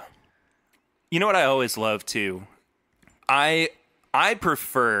 Yeah. You know what I always love too? I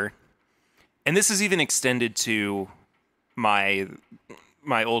prefer, and this is even extended to my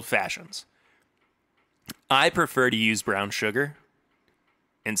old fashions. I prefer to use brown sugar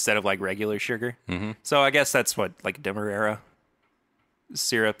instead of like regular sugar. Mm-hmm. So I guess that's what, like Demerara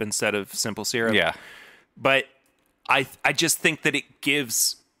syrup instead of simple syrup. Yeah. But I just think that it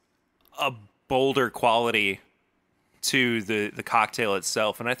gives a bolder quality to the cocktail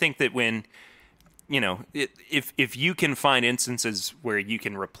itself. And I think that when, if you can find instances where you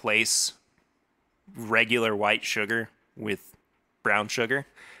can replace regular white sugar with brown sugar,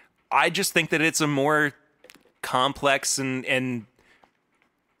 I just think that it's a more complex and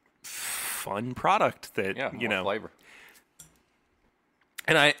fun product that, more flavor.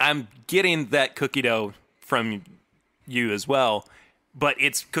 And I'm getting that cookie dough from you as well, but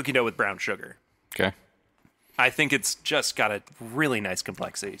it's cookie dough with brown sugar. Okay. I think it's just got a really nice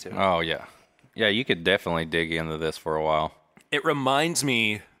complexity to it. Oh, yeah. Yeah, you could definitely dig into this for a while. It reminds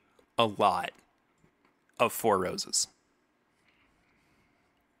me a lot of Four Roses.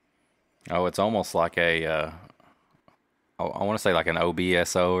 Oh, it's almost like I want to say like an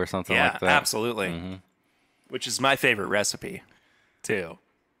OBSO or something like that. Yeah, absolutely. Mm-hmm. Which is my favorite recipe, too.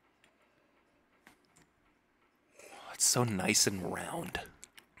 Oh, it's so nice and round.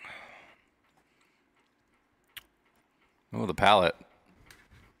 Oh, the palate.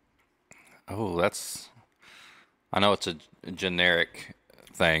 Oh, I know it's a generic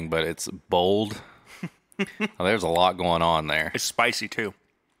thing, but it's bold. There's a lot going on there. It's spicy, too.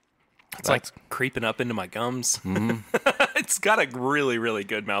 It's like creeping up into my gums. Mm-hmm. It's got a really, really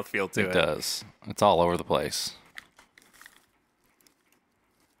good mouthfeel to it. It does. It's all over the place.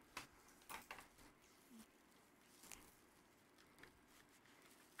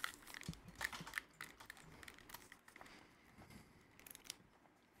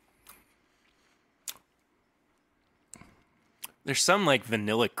 There's some like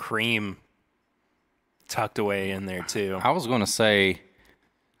vanilla cream tucked away in there too. I was going to say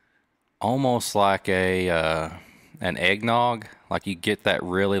almost like an eggnog. Like you get that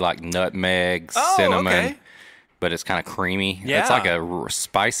really like nutmeg, cinnamon, okay. But it's kind of creamy. Yeah. It's like a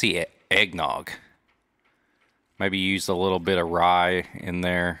spicy eggnog. Maybe use a little bit of rye in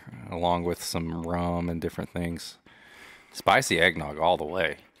there along with some rum and different things. Spicy eggnog all the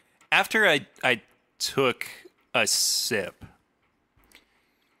way. After I took a sip,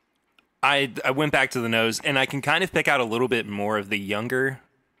 I went back to the nose, and I can kind of pick out a little bit more of the younger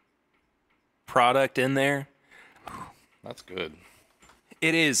product in there. That's good.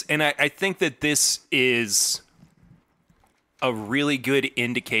 It is, and I think that this is a really good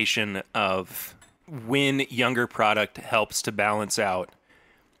indication of when younger product helps to balance out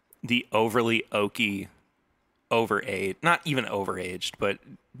the overly oaky, not even overaged, but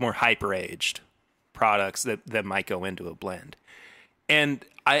more hyper-aged products that might go into a blend. And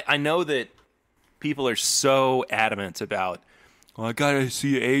I know that people are so adamant about, well, I gotta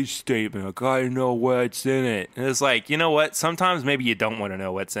see an age statement. I gotta know what's in it. And it's like, you know what? Sometimes maybe you don't want to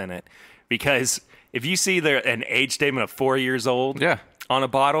know what's in it. Because if you see an age statement of 4 years old on a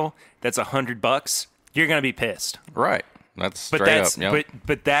bottle that's $100, you're gonna be pissed. Right. That's straight up. Yep.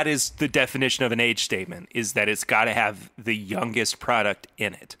 But that is the definition of an age statement, is that it's got to have the youngest product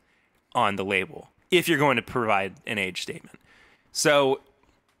in it on the label if you're going to provide an age statement. So,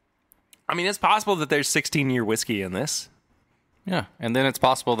 I mean, it's possible that there's 16-year whiskey in this. Yeah, and then it's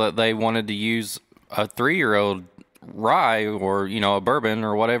possible that they wanted to use a 3-year-old rye or, a bourbon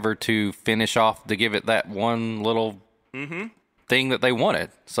or whatever to finish off, to give it that one little thing that they wanted.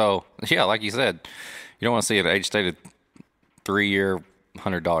 So, yeah, like you said, you don't want to see an age-stated 3-year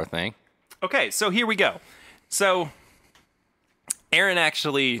 $100 thing. Okay, so here we go. So, Aaron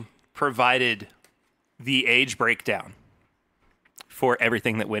actually provided the age breakdown for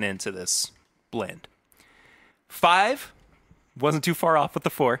everything that went into this blend. 5, wasn't too far off with the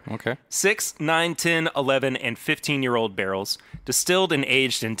 4. Okay. 6, 9, 10, 11, and 15-year-old barrels, distilled and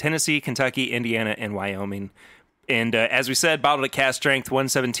aged in Tennessee, Kentucky, Indiana, and Wyoming. And as we said, bottled at cask strength,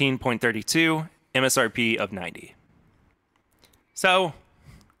 117.32, MSRP of 90. So,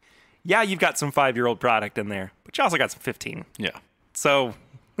 yeah, you've got some 5-year-old product in there, but you also got some 15. Yeah. So,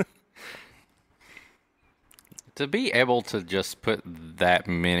 to be able to just put that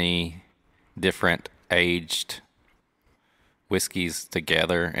many different aged whiskeys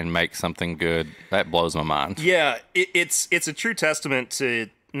together and make something good, that blows my mind. yeah, it's a true testament to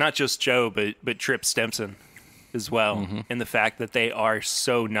not just Joe, but Trip Stimson as well, and the fact that they are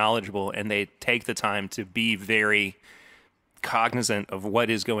so knowledgeable and they take the time to be very cognizant of what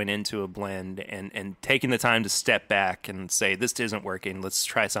is going into a blend and taking the time to step back and say, this isn't working, let's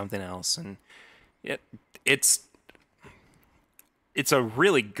try something else. And it's a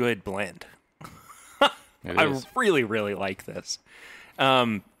really good blend. I really, really like this.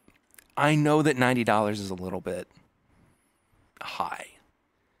 I know that $90 is a little bit high.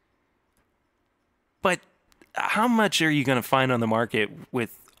 But how much are you going to find on the market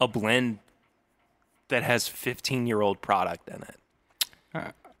with a blend that has 15-year-old product in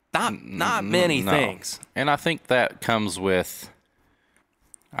it? Not many things. And I think that comes with...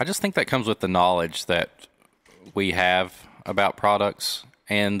 I just think that comes with the knowledge that we have about products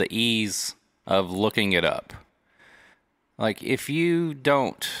and the ease of looking it up. Like, if you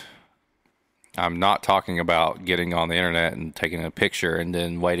don't... I'm not talking about getting on the internet and taking a picture and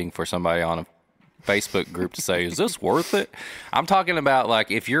then waiting for somebody on a Facebook group to say, is this worth it? I'm talking about, like,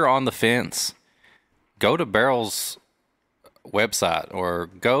 if you're on the fence, go to Barrell's website or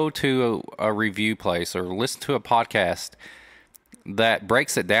go to a review place or listen to a podcast that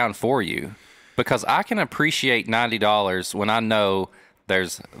breaks it down for you. Because I can appreciate $90 when I know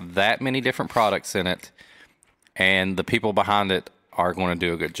there's that many different products in it and the people behind it are going to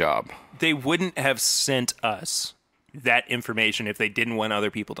do a good job. They wouldn't have sent us that information if they didn't want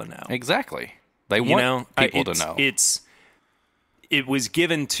other people to know. Exactly. They want people to know. It was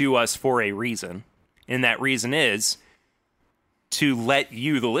given to us for a reason, and that reason is to let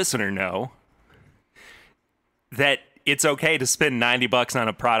you, the listener, know that it's okay to spend $90 on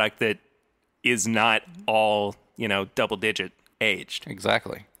a product that is not all, double-digit aged.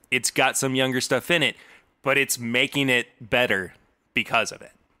 Exactly. It's got some younger stuff in it, but it's making it better because of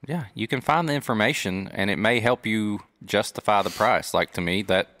it. Yeah, you can find the information, and it may help you justify the price. Like, to me,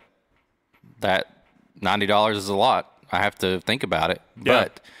 that $90 is a lot. I have to think about it,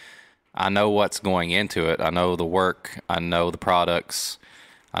 but I know what's going into it. I know the work. I know the products.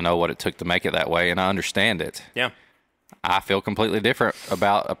 I know what it took to make it that way, and I understand it. Yeah. I feel completely different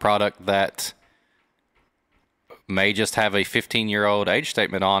about a product that may just have a 15-year-old age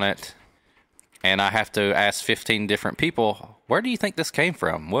statement on it, and I have to ask 15 different people, where do you think this came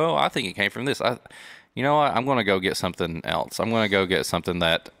from? Well, I think it came from this. You know what? I'm going to go get something else. I'm going to go get something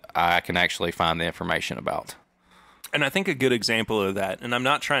that I can actually find the information about. And I think a good example of that, and I'm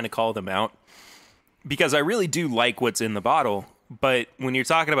not trying to call them out, because I really do like what's in the bottle, but when you're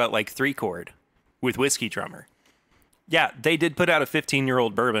talking about like 3-chord with Whiskey Drummer, yeah, they did put out a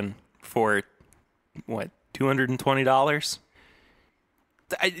 15-year-old bourbon for, what, $220?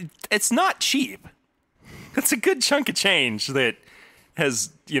 It's not cheap. It's a good chunk of change that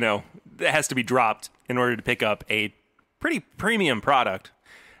has, that has to be dropped in order to pick up a pretty premium product.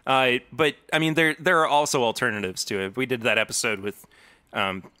 But, I mean, there are also alternatives to it. We did that episode with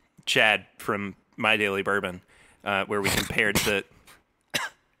Chad from My Daily Bourbon where we compared the...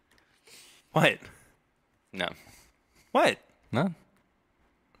 What? No. What? No.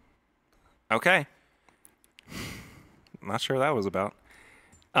 Okay. I'm not sure what that was about.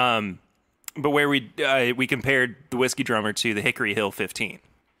 But where we compared the Whiskey Drummer to the Hickory Hill 15.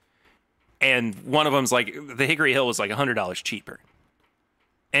 And one of them's like, the Hickory Hill was like $100 cheaper.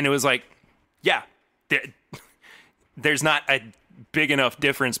 And it was like, yeah, there's not a big enough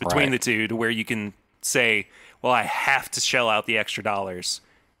difference between the two to where you can say, well, I have to shell out the extra dollars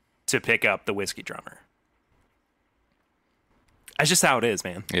to pick up the Whiskey Drummer. That's just how it is,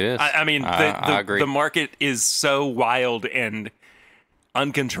 man. It is. I mean, I agree. The market is so wild and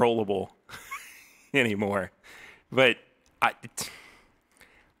uncontrollable anymore. But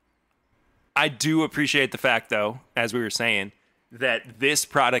I do appreciate the fact, though, as we were saying, that this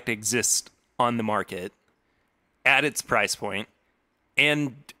product exists on the market at its price point,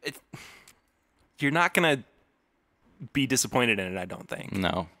 and you're not going to be disappointed in it, I don't think.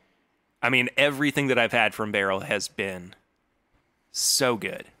 No. I mean, everything that I've had from Barrell has been so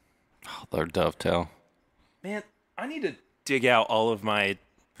good. Oh, their Dovetail. Man, I need to dig out all of my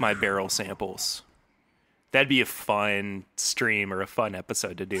Barrell samples. That'd be a fun stream or a fun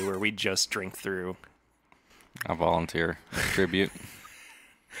episode to do where we just drink through. I volunteer. Tribute.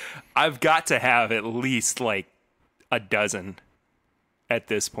 I've got to have at least like a dozen at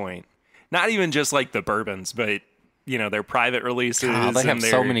this point. Not even just like the bourbons, but their private releases. Oh, they have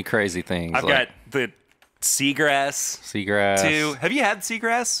so many crazy things. I've got the Seagrass. Seagrass. Too. Have you had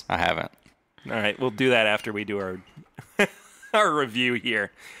Seagrass? I haven't. All right, we'll do that after we do our our review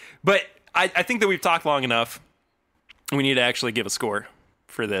here. But I think that we've talked long enough. We need to actually give a score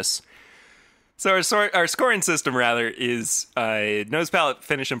for this. So our scoring system, rather, is nose, palate,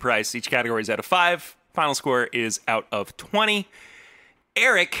 finish, and price. Each category is out of 5. Final score is out of 20.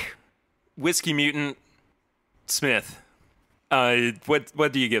 Eric, Whiskey Mutant Smith,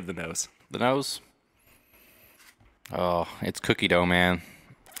 what do you give the nose? The nose? Oh, it's cookie dough, man.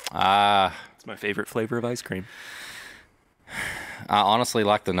 It's my favorite flavor of ice cream. I honestly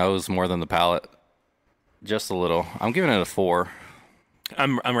like the nose more than the palate. Just a little. I'm giving it a 4.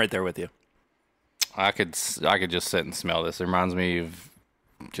 I'm right there with you. I could just sit and smell this. It reminds me of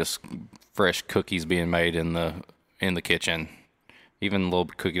just fresh cookies being made in the kitchen. Even a little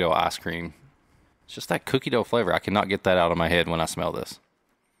cookie dough ice cream. It's just that cookie dough flavor. I cannot get that out of my head when I smell this.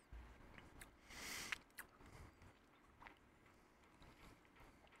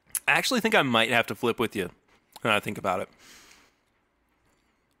 I actually think I might have to flip with you when I think about it.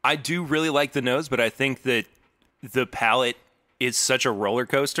 I do really like the nose, but I think that the palate is such a roller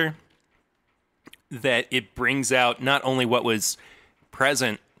coaster that it brings out not only what was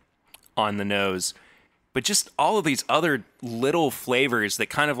present on the nose, but just all of these other little flavors that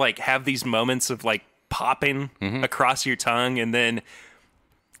kind of like have these moments of like popping across your tongue, and then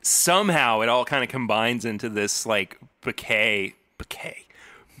somehow it all kind of combines into this like bouquet.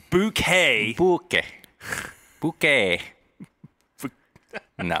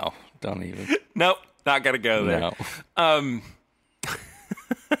 No, don't even. Nope, not gonna go there. No.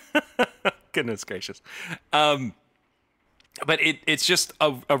 Goodness gracious. But it's just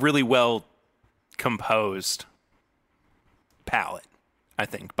a really well composed palate, I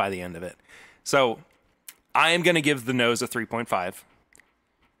think, by the end of it. So I am going to give the nose a 3.5.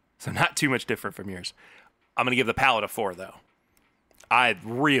 So not too much different from yours. I'm going to give the palate a 4, though. I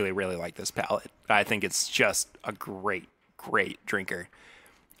really, really like this palate. I think it's just a great, great drinker.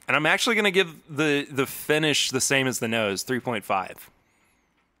 And I'm actually going to give the finish the same as the nose, 3.5.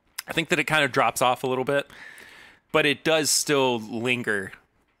 I think that it kind of drops off a little bit, but it does still linger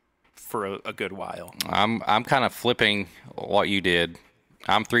for a good while. I'm kind of flipping what you did.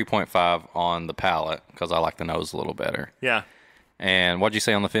 I'm 3.5 on the palate because I like the nose a little better. Yeah. And what'd you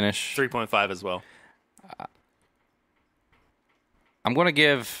say on the finish? 3.5 as well. I'm going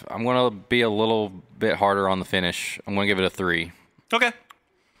to be a little bit harder on the finish. I'm going to give it a 3. Okay.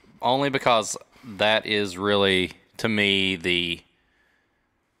 Only because that is really, to me,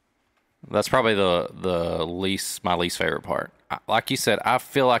 that's probably my least favorite part. Like you said, I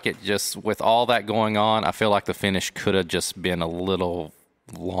feel like it just, with all that going on, I feel like the finish could have just been a little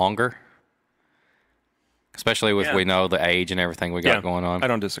longer. Especially with, we know the age and everything we got going on. I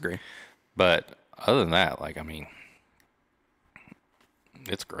don't disagree. But other than that,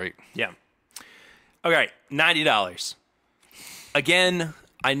 it's great. Yeah. Okay, $90. Again,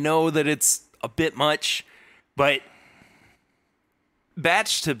 I know that it's a bit much, but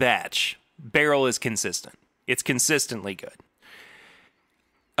batch to batch, Barrell is consistent. It's consistently good.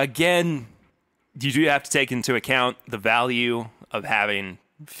 Again, you do have to take into account the value of having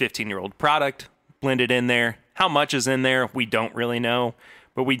 15-year-old product blended in there. How much is in there, we don't really know,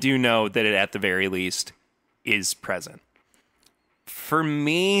 but we do know that it, at the very least, is present. For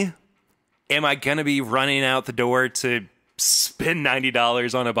me, am I going to be running out the door to spend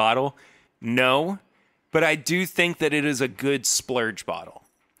 $90 on a bottle? No, but I do think that it is a good splurge bottle.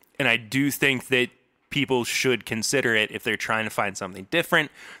 And I do think that people should consider it if they're trying to find something different.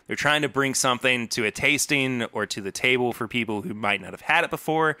 They're trying to bring something to a tasting or to the table for people who might not have had it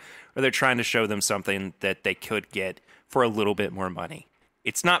before, or they're trying to show them something that they could get for a little bit more money.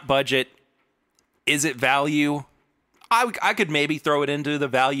 It's not budget. Is it value? I could maybe throw it into the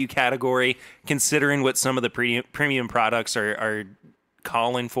value category, considering what some of the premium products are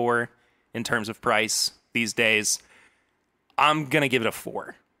calling for in terms of price these days. I'm going to give it a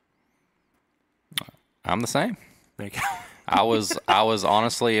 4. I'm the same. There you go. I was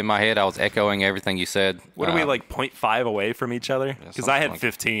honestly, in my head, I was echoing everything you said. What are we, like 0.5 away from each other? Because I had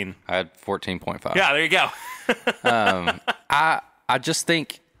 15. I had 14.5. Yeah, there you go. I just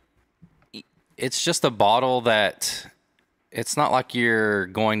think it's just a bottle that it's not like you're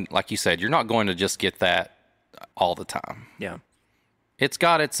going, like you said, you're not going to just get that all the time. Yeah. It's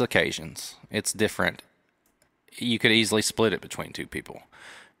got its occasions. It's different. You could easily split it between two people.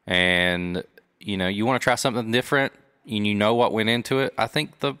 And, you want to try something different and you know what went into it. I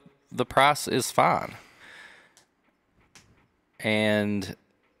think the price is fine. And,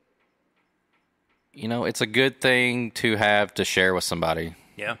 you know, it's a good thing to have to share with somebody.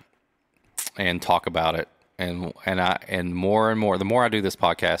 Yeah. And talk about it. And more, the more I do this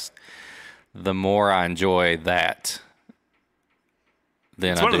podcast, the more I enjoy that.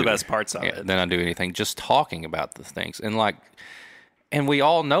 It's one of the best parts of it. Than I do anything. Just talking about the things. And we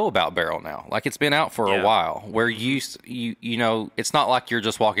all know about Barrell now. Like, it's been out for a while. Where you know, it's not like you're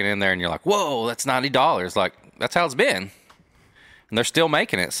just walking in there and you're like, whoa, that's $90. Like, that's how it's been. And they're still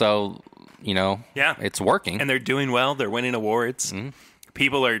making it. So, you know, it's working. And they're doing well. They're winning awards. Mm-hmm.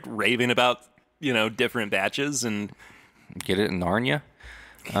 People are raving about, you know, different batches and get it in Narnia.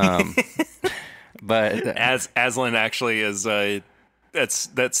 But Aslan actually is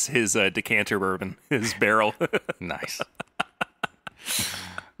that's his decanter bourbon, his barrel. Nice.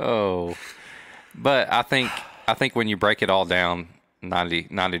 Oh, but I think when you break it all down,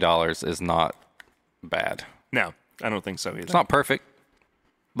 $90 is not bad. No, I don't think so either. It's not perfect,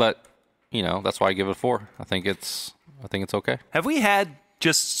 but you know, that's why I give it a 4. I think it's okay. Have we had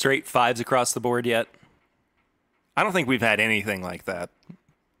just straight 5s across the board yet? I don't think we've had anything like that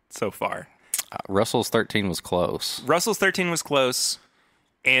so far. Russell's 13 was close. Russell's 13 was close,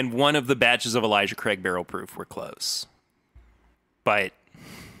 and one of the batches of Elijah Craig Barrel Proof were close. But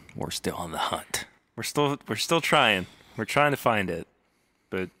we're still on the hunt. We're still trying. We're trying to find it.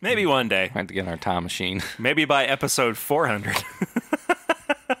 But maybe one day. We have to get in our time machine. Maybe by episode 400.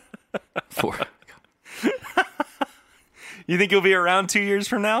 4. You think you'll be around 2 years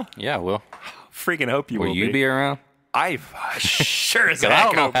from now? Yeah, I will. Freaking hope you will. Will you be around? I sure as heck I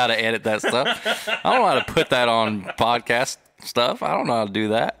don't know how to edit that stuff. I don't know how to put that on podcast stuff. I don't know how to do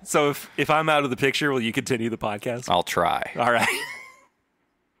that. So if I'm out of the picture, will you continue the podcast? I'll try. All right.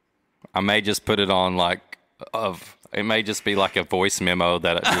 I may just put it on it may just be like a voice memo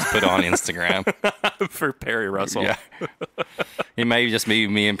that I just put on Instagram. For Perry Russell. Yeah. It may just be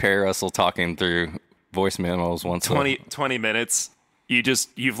me and Perry Russell talking through voice memos once 20 minutes.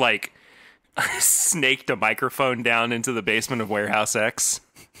 You've like snaked a microphone down into the basement of Warehouse X.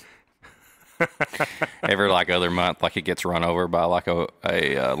 Every like other month, like it gets run over by like a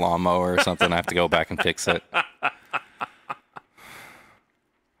lawnmower or something. I have to go back and fix it.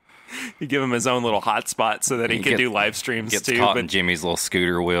 You give him his own little hotspot so that he can do live streams gets too. Caught in Jimmy's little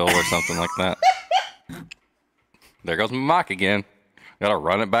scooter wheel or something like that. There goes my mic again. Gotta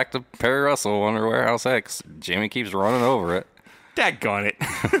run it back to Perry Russell under Warehouse X. Jimmy keeps running over it. Daggone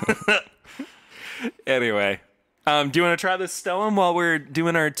it. Anyway, do you want to try this Stellum while we're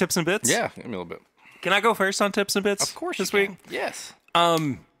doing our tips and bits? Yeah, give me a little bit. Can I go first on tips and bits? Of course, this week. Yes.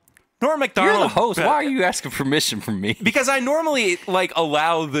 Norm Macdonald. You're the host. Why are you asking permission from me? Because I normally like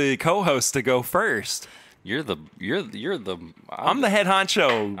allow the co-host to go first. You're the. I'm the head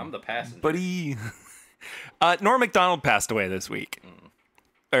honcho. I'm the passenger, buddy. Norm Macdonald passed away this week,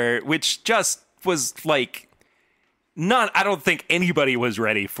 which just was like not. I don't think anybody was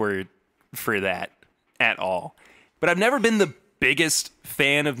ready for that at all. But I've never been the biggest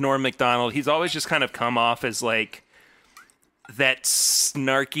fan of Norm Macdonald. He's always just kind of come off as like that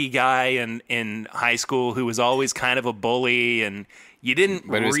snarky guy in high school who was always kind of a bully, and you didn't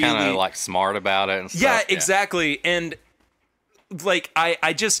but he was kind of like smart about it and stuff. Yeah, exactly. And like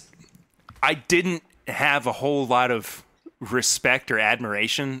I didn't have a whole lot of respect or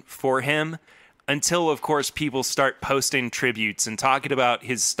admiration for him until, of course, people start posting tributes and talking about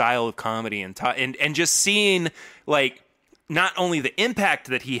his style of comedy and just seeing like not only the impact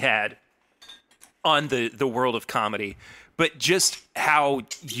that he had on the world of comedy, but just how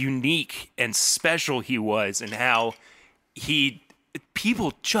unique and special he was, and how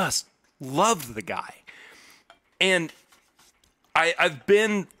people just loved the guy. And I've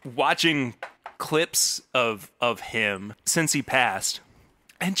been watching clips of him since he passed,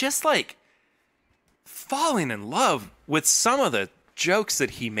 and just like falling in love with some of the jokes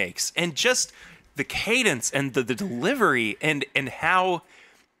that he makes, and just the cadence and the delivery, and how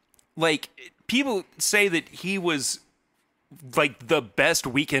like people say that he was like the best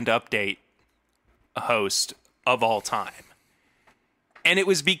Weekend Update host of all time. And it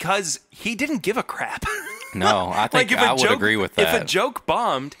was because he didn't give a crap. No, I think I would agree with that. If a joke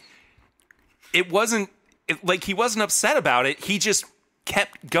bombed, he wasn't upset about it. He just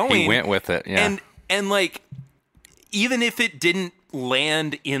kept going. He went with it, yeah. And like, even if it didn't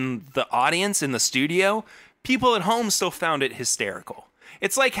land in the audience in the studio, people at home still found it hysterical.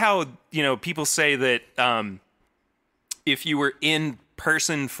 It's like how, people say that if you were in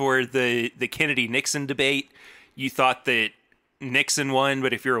person for the Kennedy-Nixon debate, you thought that Nixon won,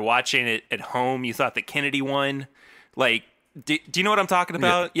 but if you were watching it at home, you thought that Kennedy won. Like, do you know what I'm talking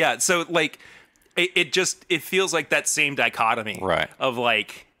about? Yeah. So like, it feels like that same dichotomy, Right. of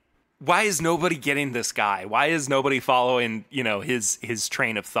like, why is nobody getting this guy? Why is nobody following, his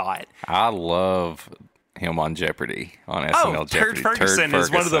train of thought? I love him on Jeopardy, on SNL Jeopardy. Turd Ferguson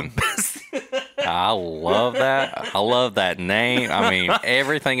is one of the best. I love that. I love that name. I mean,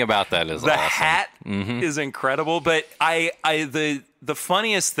 everything about that is The awesome. hat is incredible, but the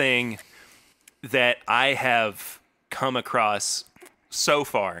funniest thing that I have come across so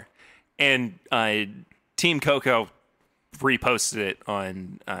far, and Team Coco reposted it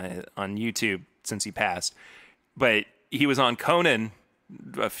on YouTube since he passed, but he was on Conan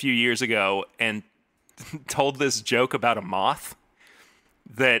a few years ago and told this joke about a moth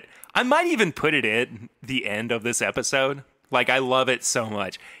that I might even put it in the end of this episode. Like, I love it so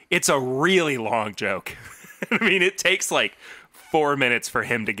much. It's a really long joke. I mean, it takes like 4 minutes for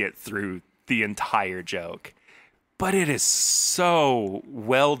him to get through the entire joke, but it is so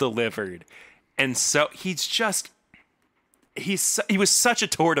well delivered. And so he was such a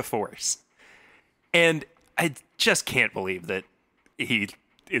tour de force. And I just can't believe that he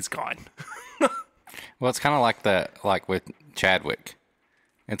is gone. Well, it's kind of like that, like with Chadwick.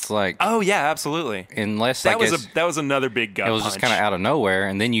 It's like, oh yeah, absolutely. Unless that was another big gut punch. It was just kind of out of nowhere,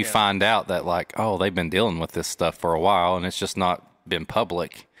 and then you find out that like, oh, they've been dealing with this stuff for a while, and it's just not been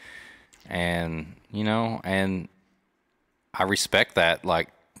public. And and I respect that, like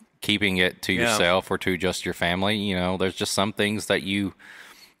keeping it to yourself or to just your family. There's just some things that you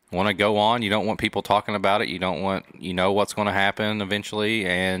want to go on. You don't want people talking about it. You don't want what's going to happen eventually,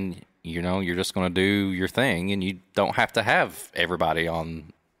 and you're just going to do your thing, and you don't have to have everybody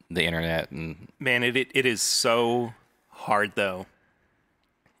on the internet. And man, it is so hard though,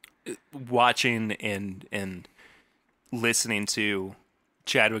 watching and listening to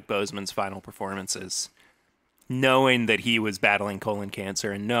Chadwick Boseman's final performances, knowing that he was battling colon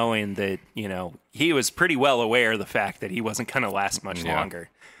cancer, and knowing that he was pretty well aware of the fact that he wasn't going to last much longer.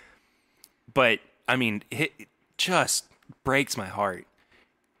 But I mean, it just breaks my heart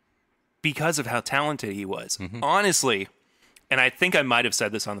because of how talented he was. Honestly, and I think I might have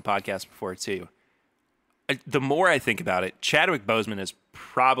said this on the podcast before too, the more I think about it, Chadwick Boseman is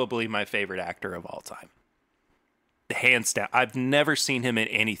probably my favorite actor of all time. Hands down. I've never seen him in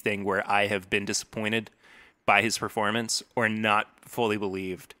anything where I have been disappointed by his performance or not fully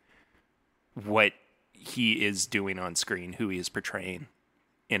believed what he is doing on screen, who he is portraying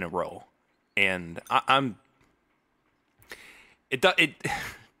in a role. And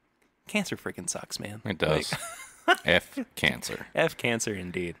cancer freaking sucks, man. it does. F cancer. F cancer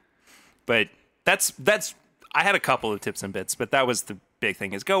indeed. But that's I had a couple of tips and bits, but that was the big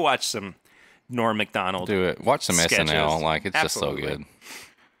thing, is go watch some Norm Macdonald. Do it. Watch some sketches. SNL. Like, it's Absolutely. just so good.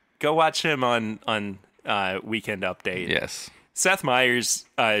 Go watch him on Weekend Update. Yes. Seth Meyers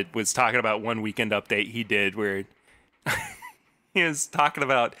was talking about one Weekend Update he did where he was talking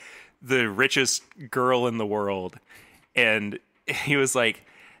about the richest girl in the world. And he was like,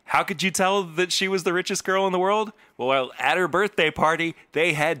 how could you tell that she was the richest girl in the world? Well, at her birthday party,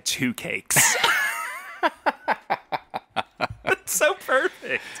 they had 2 cakes. It's so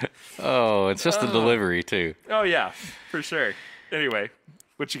perfect. Oh, it's just the delivery too. Oh, yeah, for sure. Anyway,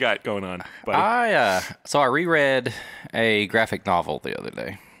 what you got going on, buddy? So I reread a graphic novel the other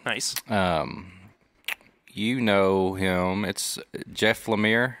day. Nice. You know him. It's Jeff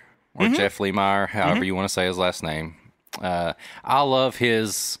Lemire or Jeff Lemire, however you want to say his last name. I love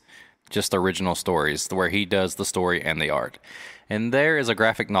his just original stories, where he does the story and the art. And there is a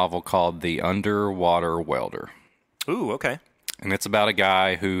graphic novel called The Underwater Welder. Ooh, okay. And it's about a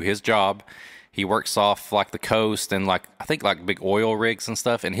guy who his job, he works off like the coast and like, I think like big oil rigs and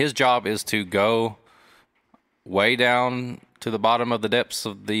stuff. And his job is to go way down to the bottom of the depths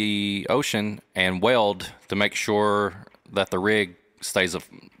of the ocean and weld to make sure that the rig stays,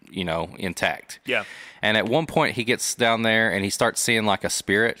 intact. Yeah. And at one point he gets down there and he starts seeing like a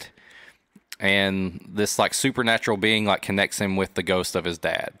spirit, and this like supernatural being like connects him with the ghost of his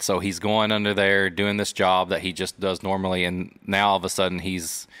dad. So he's going under there doing this job that he just does normally, and now all of a sudden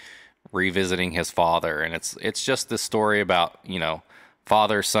he's revisiting his father, and it's just this story about,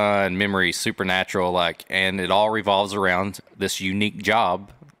 father, son, memory, supernatural, like, and it all revolves around this unique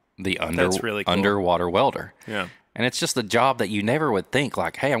job, the That's really cool. underwater welder. Yeah. And it's just a job that you never would think,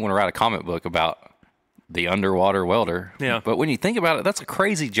 like, hey, I'm going to write a comic book about the underwater welder. Yeah. But when you think about it, that's a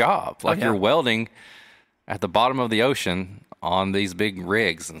crazy job. Like, you're welding at the bottom of the ocean on these big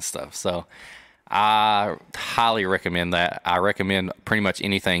rigs and stuff. So I highly recommend that. I recommend pretty much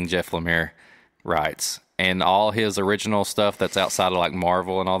anything Jeff Lemire writes. And all his original stuff that's outside of like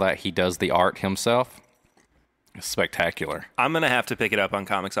Marvel and all that, he does the art himself. spectacular. I'm gonna have to pick it up on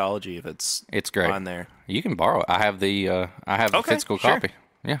Comixology if It's great on there. You can borrow it. I have the physical sure. copy.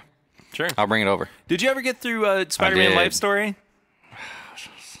 Yeah, Sure. I'll bring it over. Did you ever get through Spider-Man did. Life Story?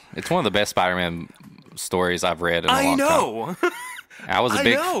 It's one of the best Spider-Man stories I've read in a long time. know. I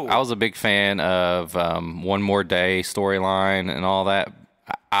was a big fan of One More Day storyline and all that.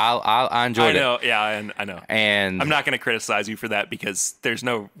 I enjoyed it. Yeah, I know. And I'm not going to criticize you for that because there's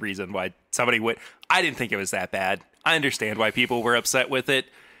no reason why somebody would. I didn't think it was that bad. I understand why people were upset with it,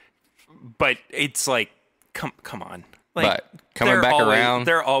 but it's like, come on. Like, but coming back around,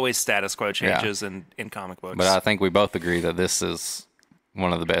 there are always status quo changes in comic books. But I think we both agree that this is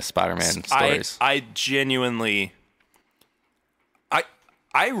one of the best Spider-Man stories. I genuinely,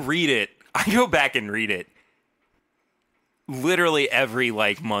 I read it. I go back and read it literally every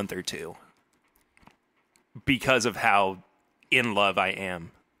month or two because of how in love I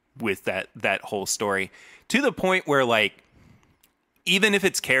am with that whole story, to the point where even if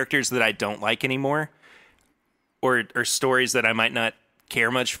it's characters that I don't like anymore or stories that I might not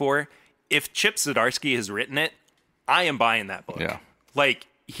care much for, if Chip Zdarsky has written it, I am buying that book. Yeah.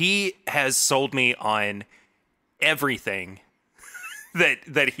 He has sold me on everything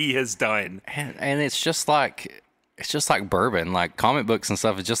that he has done. And it's just like bourbon. Like comic books and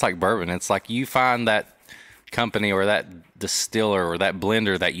stuff is just like bourbon. It's like you find that company or that distiller or that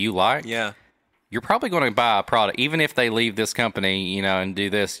blender that you like. Yeah. You're probably going to buy a product. Even if they leave this company, and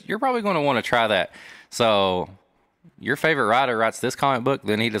do this, you're probably going to want to try that. So your favorite writer writes this comic book,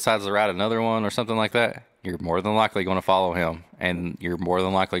 then he decides to write another one or something like that. You're more than likely going to follow him, and you're more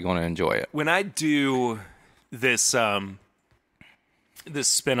than likely going to enjoy it. When I do this this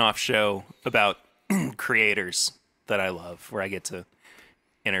spin-off show about creators that I love, where I get to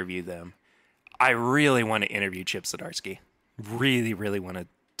interview them, I really want to interview Chip Zdarsky. Really, really want to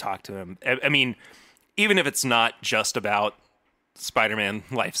talk to him. I mean, even if it's not just about Spider-Man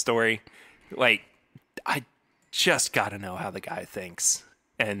life story, I just got to know how the guy thinks.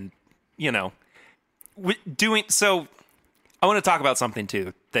 And, doing so, I want to talk about something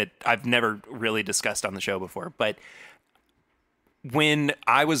too that I've never really discussed on the show before. But when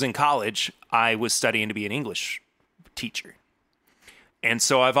I was in college, I was studying to be an English teacher, and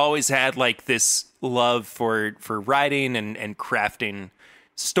so I've always had this love for writing and crafting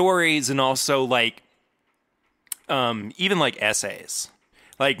stories, and also even essays.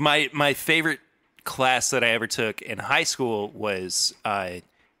 My favorite class that I ever took in high school was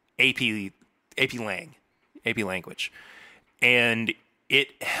AP Language, and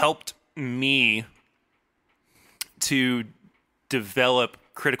it helped me to develop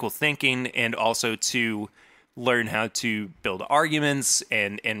critical thinking and also to learn how to build arguments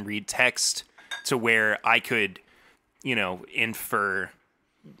and read text to where I could, infer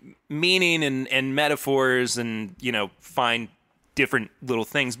meaning and metaphors and, find different little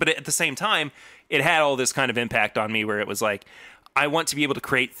things. But at the same time, it had all this kind of impact on me where it was I want to be able to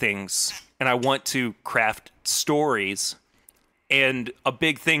create things and I want to craft stories. And a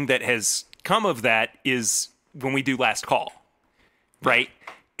big thing that has come of that is when we do Last Call, right?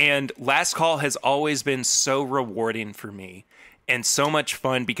 And Last Call has always been so rewarding for me and so much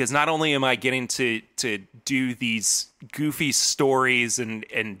fun because not only am I getting to do these goofy stories and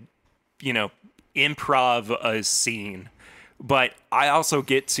improv a scene, but I also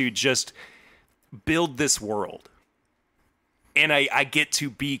get to just build this world. And I get to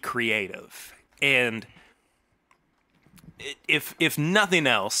be creative. And if nothing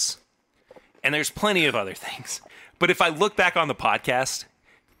else, and there's plenty of other things, but if I look back on the podcast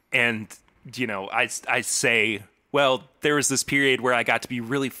and, I say, well, there was this period where I got to be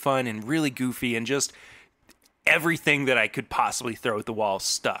really fun and really goofy and just everything that I could possibly throw at the wall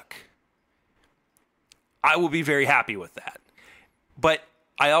stuck, I will be very happy with that. But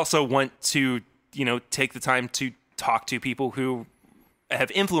I also want to, take the time to talk to people who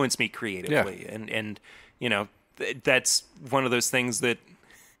have influenced me creatively. Yeah. And that's one of those things that,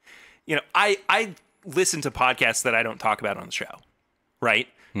 I listen to podcasts that I don't talk about on the show, right?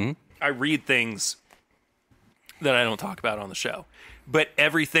 Mm-hmm. I read things that I don't talk about on the show, but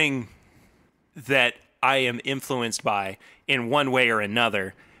everything that I am influenced by in one way or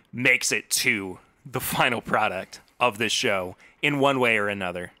another makes it to the final product of this show in one way or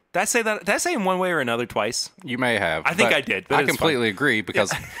another. Did I say that? Did I say in one way or another twice? You may have. I think I did. But I completely agree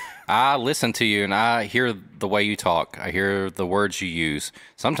because I listen to you and I hear the way you talk. I hear the words you use.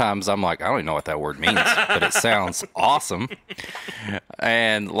 Sometimes I'm like, I don't even know what that word means, but it sounds awesome.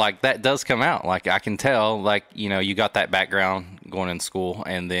 And that does come out. I can tell, you got that background going in school,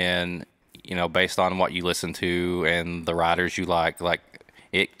 and then, based on what you listen to and the writers you like,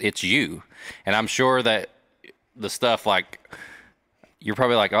 it's you. And I'm sure that the stuff like you're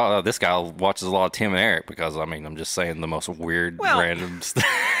probably like, oh, this guy watches a lot of Tim and Eric because I mean I'm just saying the most weird random stuff.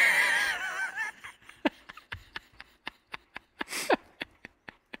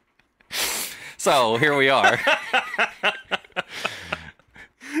 So here we are.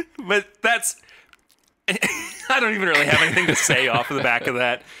 But that's I don't even really have anything to say off of the back of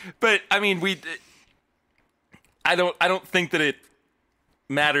that. But I mean, I don't think that it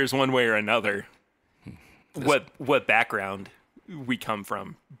matters one way or another what background we come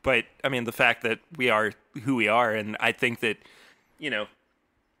from. But I mean, the fact that we are who we are, and I think that, you know,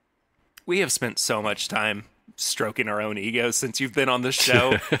 we have spent so much time stroking our own egos since you've been on the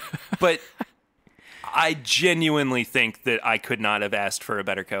show. But I genuinely think that I could not have asked for a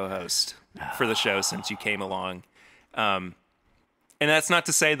better co-host for the show since you came along. And that's not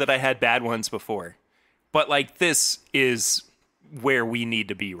to say that I had bad ones before, but like this is where we need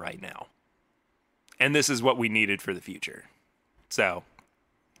to be right now. And this is what we needed for the future. So.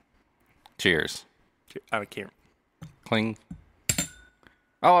 Cheers. I can't. Cling.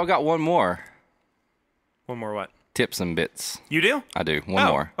 Oh, I've got one more. One more what? Tips and bits. You do? I do. One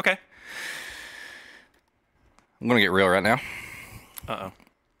more. Okay. I'm going to get real right now. Uh-oh.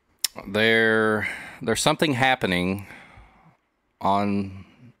 There's something happening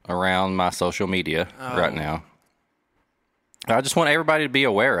around my social media right now. I just want everybody to be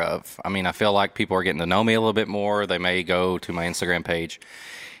aware of. I mean, I feel like people are getting to know me a little bit more. They may go to my Instagram page.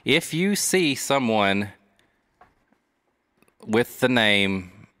 If you see someone with the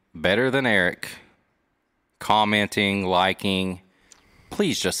name Better Than Eric commenting, liking,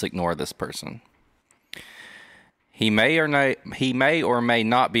 please just ignore this person. He may or may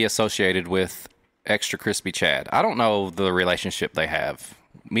not be associated with Extra Crispy Chad. I don't know the relationship they have.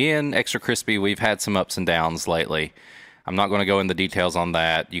 Me and Extra Crispy, we've had some ups and downs lately. I'm not going to go into details on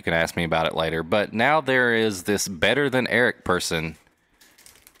that. You can ask me about it later. But now there is this Better Than Eric person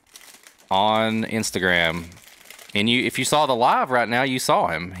on Instagram. And if you saw the live right now, you saw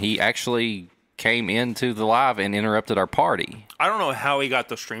him. He actually came into the live and interrupted our party. I don't know how he got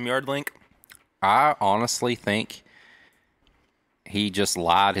the StreamYard link. I honestly think he just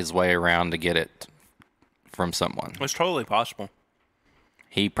lied his way around to get it from someone. It's totally possible.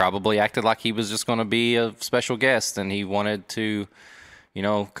 He probably acted like he was just going to be a special guest and he wanted to, you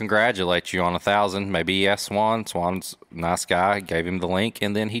know, congratulate you on 1,000. Maybe he asked Swan. Swan's a nice guy, gave him the link,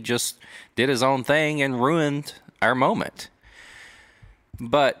 and then he just did his own thing and ruined our moment.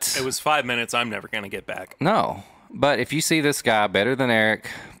 But it was 5 minutes I'm never going to get back. No. But if you see this guy, Better Than Eric,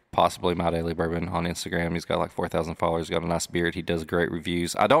 possibly My Daily Bourbon on Instagram, he's got like 4,000 followers, got a nice beard, he does great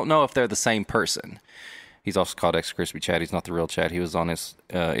reviews. I don't know if they're the same person. He's also called Extra Crispy Chad. He's not the real Chad. He was on his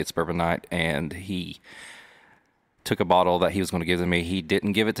It's Bourbon Night, and he took a bottle that he was going to give to me. He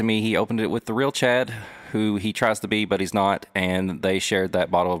didn't give it to me. He opened it with the real Chad, who he tries to be, but he's not. And they shared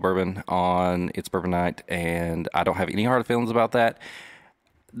that bottle of bourbon on It's Bourbon Night, and I don't have any hard feelings about that.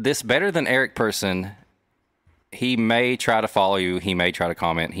 This Better Than Eric person, he may try to follow you. He may try to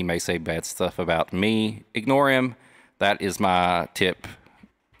comment. He may say bad stuff about me. Ignore him. That is my tip,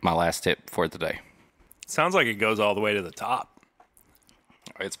 my last tip for today. Sounds like it goes all the way to the top.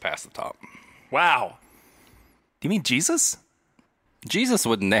 It's past the top. Wow. Do you mean Jesus? Jesus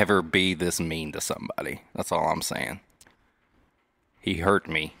would never be this mean to somebody. That's all I'm saying. He hurt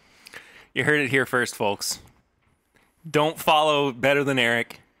me. You heard it here first, folks. Don't follow Better Than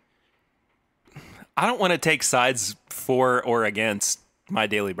Eric. I don't want to take sides for or against My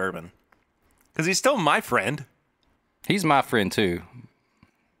Daily Bourbon, because he's still my friend. He's my friend too.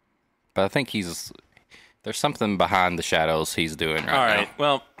 But I think there's something behind the shadows he's doing right now. All right.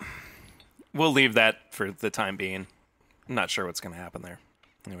 Well, we'll leave that for the time being. I'm not sure what's going to happen there.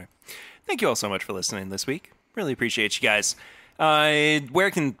 Anyway, thank you all so much for listening this week. Really appreciate you guys.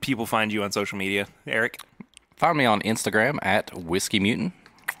 Where can people find you on social media, Eric? Find me on Instagram at Whiskey Mutant.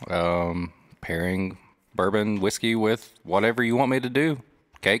 Pairing bourbon, whiskey with whatever you want me to do.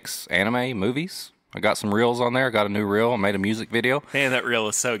 Cakes, anime, movies. I got some reels on there. I got a new reel. I made a music video. Man, that reel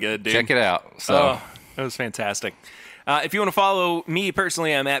is so good, dude. Check it out. That was fantastic. If you want to follow me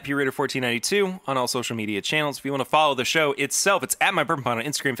personally, I'm at PureRitter1492 on all social media channels. If you want to follow the show itself, it's at My Bourbon Pod on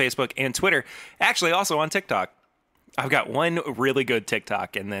Instagram, Facebook, and Twitter. Actually, also on TikTok. I've got one really good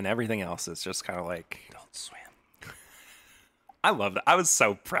TikTok, and then everything else is just kind of like... Don't swim. I love that. I was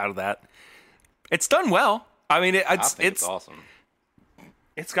so proud of that. It's done well. I mean, it's awesome.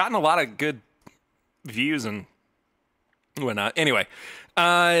 It's gotten a lot of good views and whatnot. Anyway,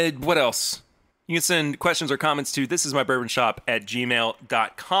 what else? You can send questions or comments to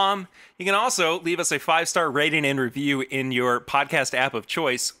thisismybourbonshop@gmail.com. You can also leave us a 5-star rating and review in your podcast app of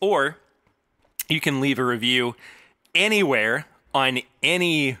choice, or You can leave a review anywhere on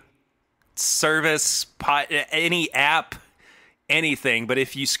any service, any app, anything. But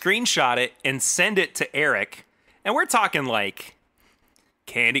if you screenshot it and send it to Eric, and we're talking like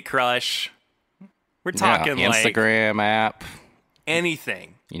Candy Crush, we're talking Instagram like app,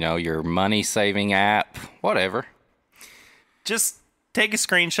 anything. Your money-saving app, whatever. Just take a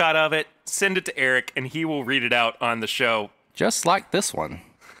screenshot of it, send it to Eric, and he will read it out on the show. Just like this one.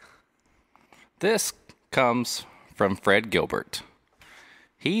 This comes from Fred Gilbert.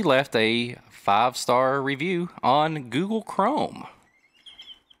 He left a 5-star review on Google Chrome.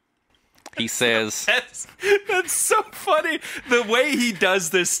 He says... That's so funny. The way he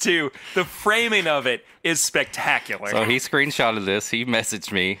does this, too. The framing of it is spectacular. So he screenshotted this. He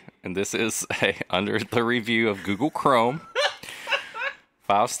messaged me, and this is under the review of Google Chrome.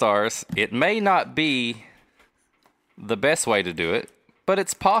 5 stars. It may not be the best way to do it, but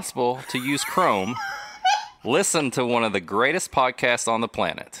it's possible to use Chrome. Listen to one of the greatest podcasts on the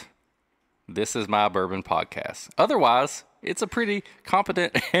planet. This is my Bourbon Podcast. Otherwise, it's a pretty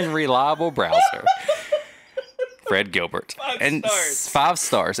competent and reliable browser. Fred Gilbert. 5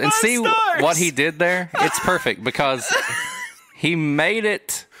 stars. And see what he did there? It's perfect because he made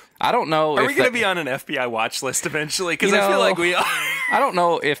it... I don't know. Are we going to be on an FBI watch list eventually? Because I feel like we are. I don't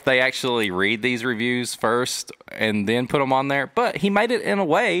know if they actually read these reviews first and then put them on there, but he made it in a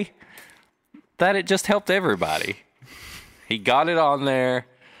way that it just helped everybody. He got it on there.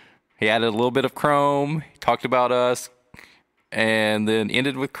 He added a little bit of Chrome. He talked about us and then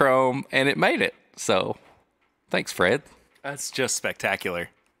ended with Chrome, and it made it. So thanks, Fred. That's just spectacular.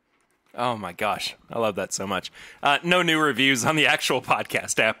 Oh my gosh, I love that so much. No new reviews on the actual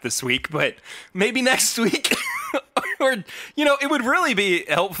podcast app this week, but maybe next week. Or, it would really be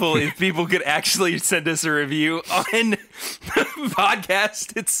helpful if people could actually send us a review on the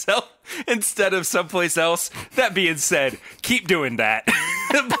podcast itself instead of someplace else. That being said, keep doing that.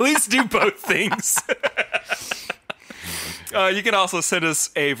 Please do both things. You can also send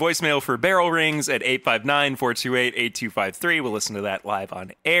us a voicemail for Barrel Rings at 859-428-8253. We'll listen to that live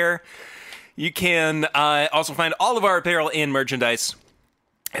on air. You can also find all of our apparel and merchandise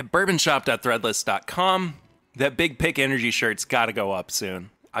at bourbonshop.threadless.com. That Big Pick Energy shirt's got to go up soon.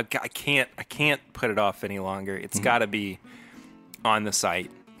 I can't put it off any longer. It's got to be on the site.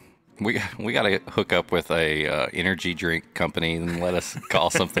 We got to hook up with a energy drink company and let us call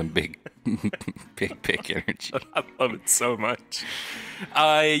something Big Pick Energy. I love it so much.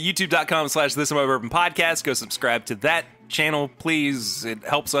 YouTube.com/This Is My Bourbon Podcast. Go subscribe to that channel, please. It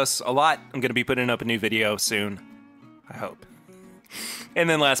helps us a lot. I'm going to be putting up a new video soon. I hope. And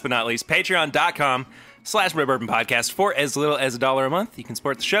then last but not least, Patreon.com/Bourbon Podcast. For as little as $1 a month, you can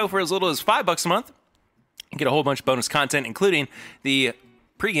support the show. For as little as $5 a month, you get a whole bunch of bonus content, including the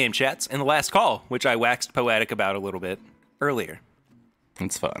pregame chats and the last call, which I waxed poetic about a little bit earlier.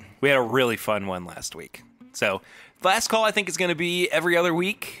 It's fun. We had a really fun one last week. So, last call I think is going to be every other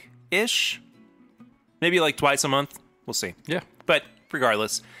week-ish. Maybe like twice a month. We'll see. Yeah. But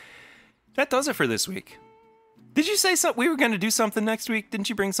regardless, that does it for this week. Did you say we were going to do something next week? Didn't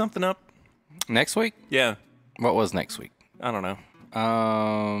you bring something up? Next week? Yeah. What was next week? I don't know.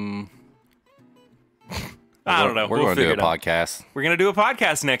 I don't know. We're going to do a podcast. We're going to do a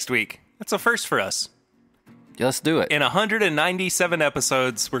podcast next week. That's a first for us. Yeah, let's do it. In 197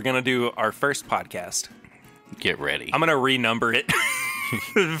 episodes, we're going to do our first podcast. Get ready. I'm going to renumber it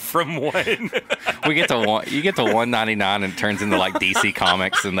from 1. We get to 1. You get to 199 and it turns into like DC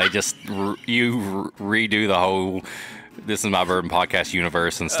Comics, and they just redo the whole This Is My Bourbon Podcast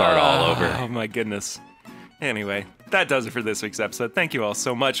universe and start all over. Oh my goodness. Anyway, that does it for this week's episode. Thank you all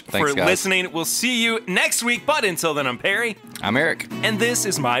so much for listening. We'll see you next week. But until then, I'm Perry. I'm Eric. And this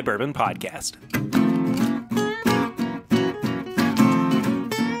is My Bourbon Podcast.